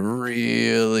have a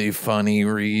really funny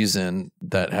reason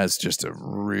that has just a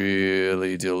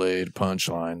really delayed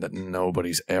punchline that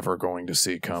nobody's ever going to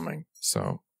see coming.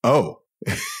 So, Oh.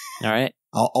 All right.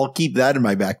 I'll keep that in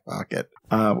my back pocket.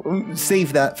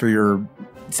 Save that for your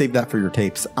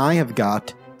tapes. I have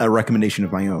got a recommendation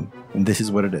of my own, and this is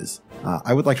what it is.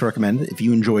 I would like to recommend, if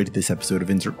you enjoyed this episode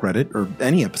of Insert Credit, or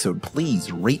any episode,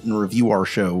 please rate and review our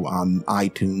show on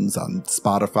iTunes, on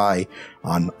Spotify,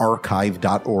 on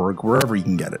archive.org, wherever you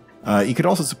can get it. You could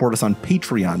also support us on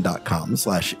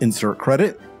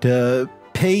patreon.com/insertcredit to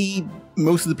pay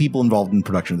most of the people involved in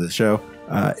production of this show.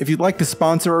 If you'd like to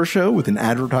sponsor our show with an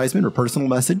advertisement or personal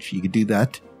message, you could do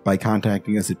that by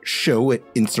contacting us at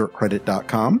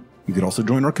show@insertcredit.com. You could also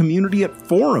join our community at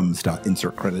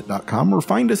forums.insertcredit.com or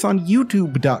find us on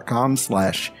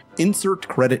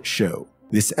youtube.com/insertcreditshow.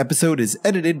 This episode is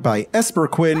edited by Esper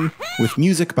Quinn with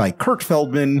music by Kurt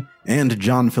Feldman and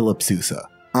John Philip Sousa.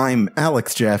 I'm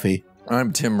Alex Jaffe.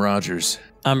 I'm Tim Rogers.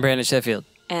 I'm Brandon Sheffield.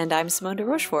 And I'm Simone de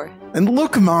Rochefort. And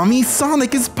look, Mommy,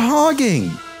 Sonic is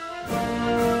pogging!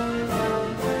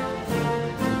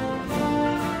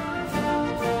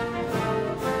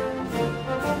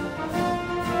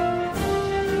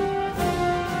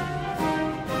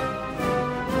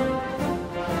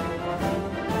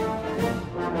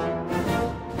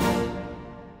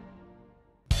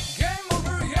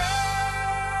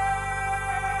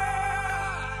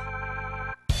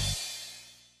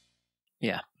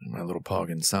 Yeah. My little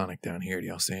pogging Sonic down here. Do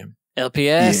y'all see him? LPS.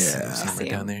 Yeah. See him see right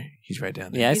down him. there? He's right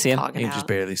down there. Yeah, I He's see him. pogging You out. just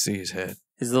barely see his head.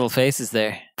 His little face is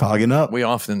there. Pogging up. We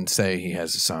often say he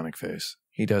has a Sonic face.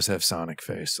 He does have Sonic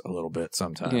face a little bit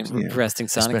sometimes. Yeah. Resting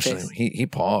Sonic Especially face. he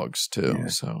pogs too. Yeah.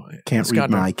 So Can't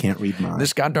read my.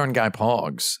 this goddamn guy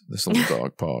pogs. This little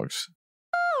dog pogs.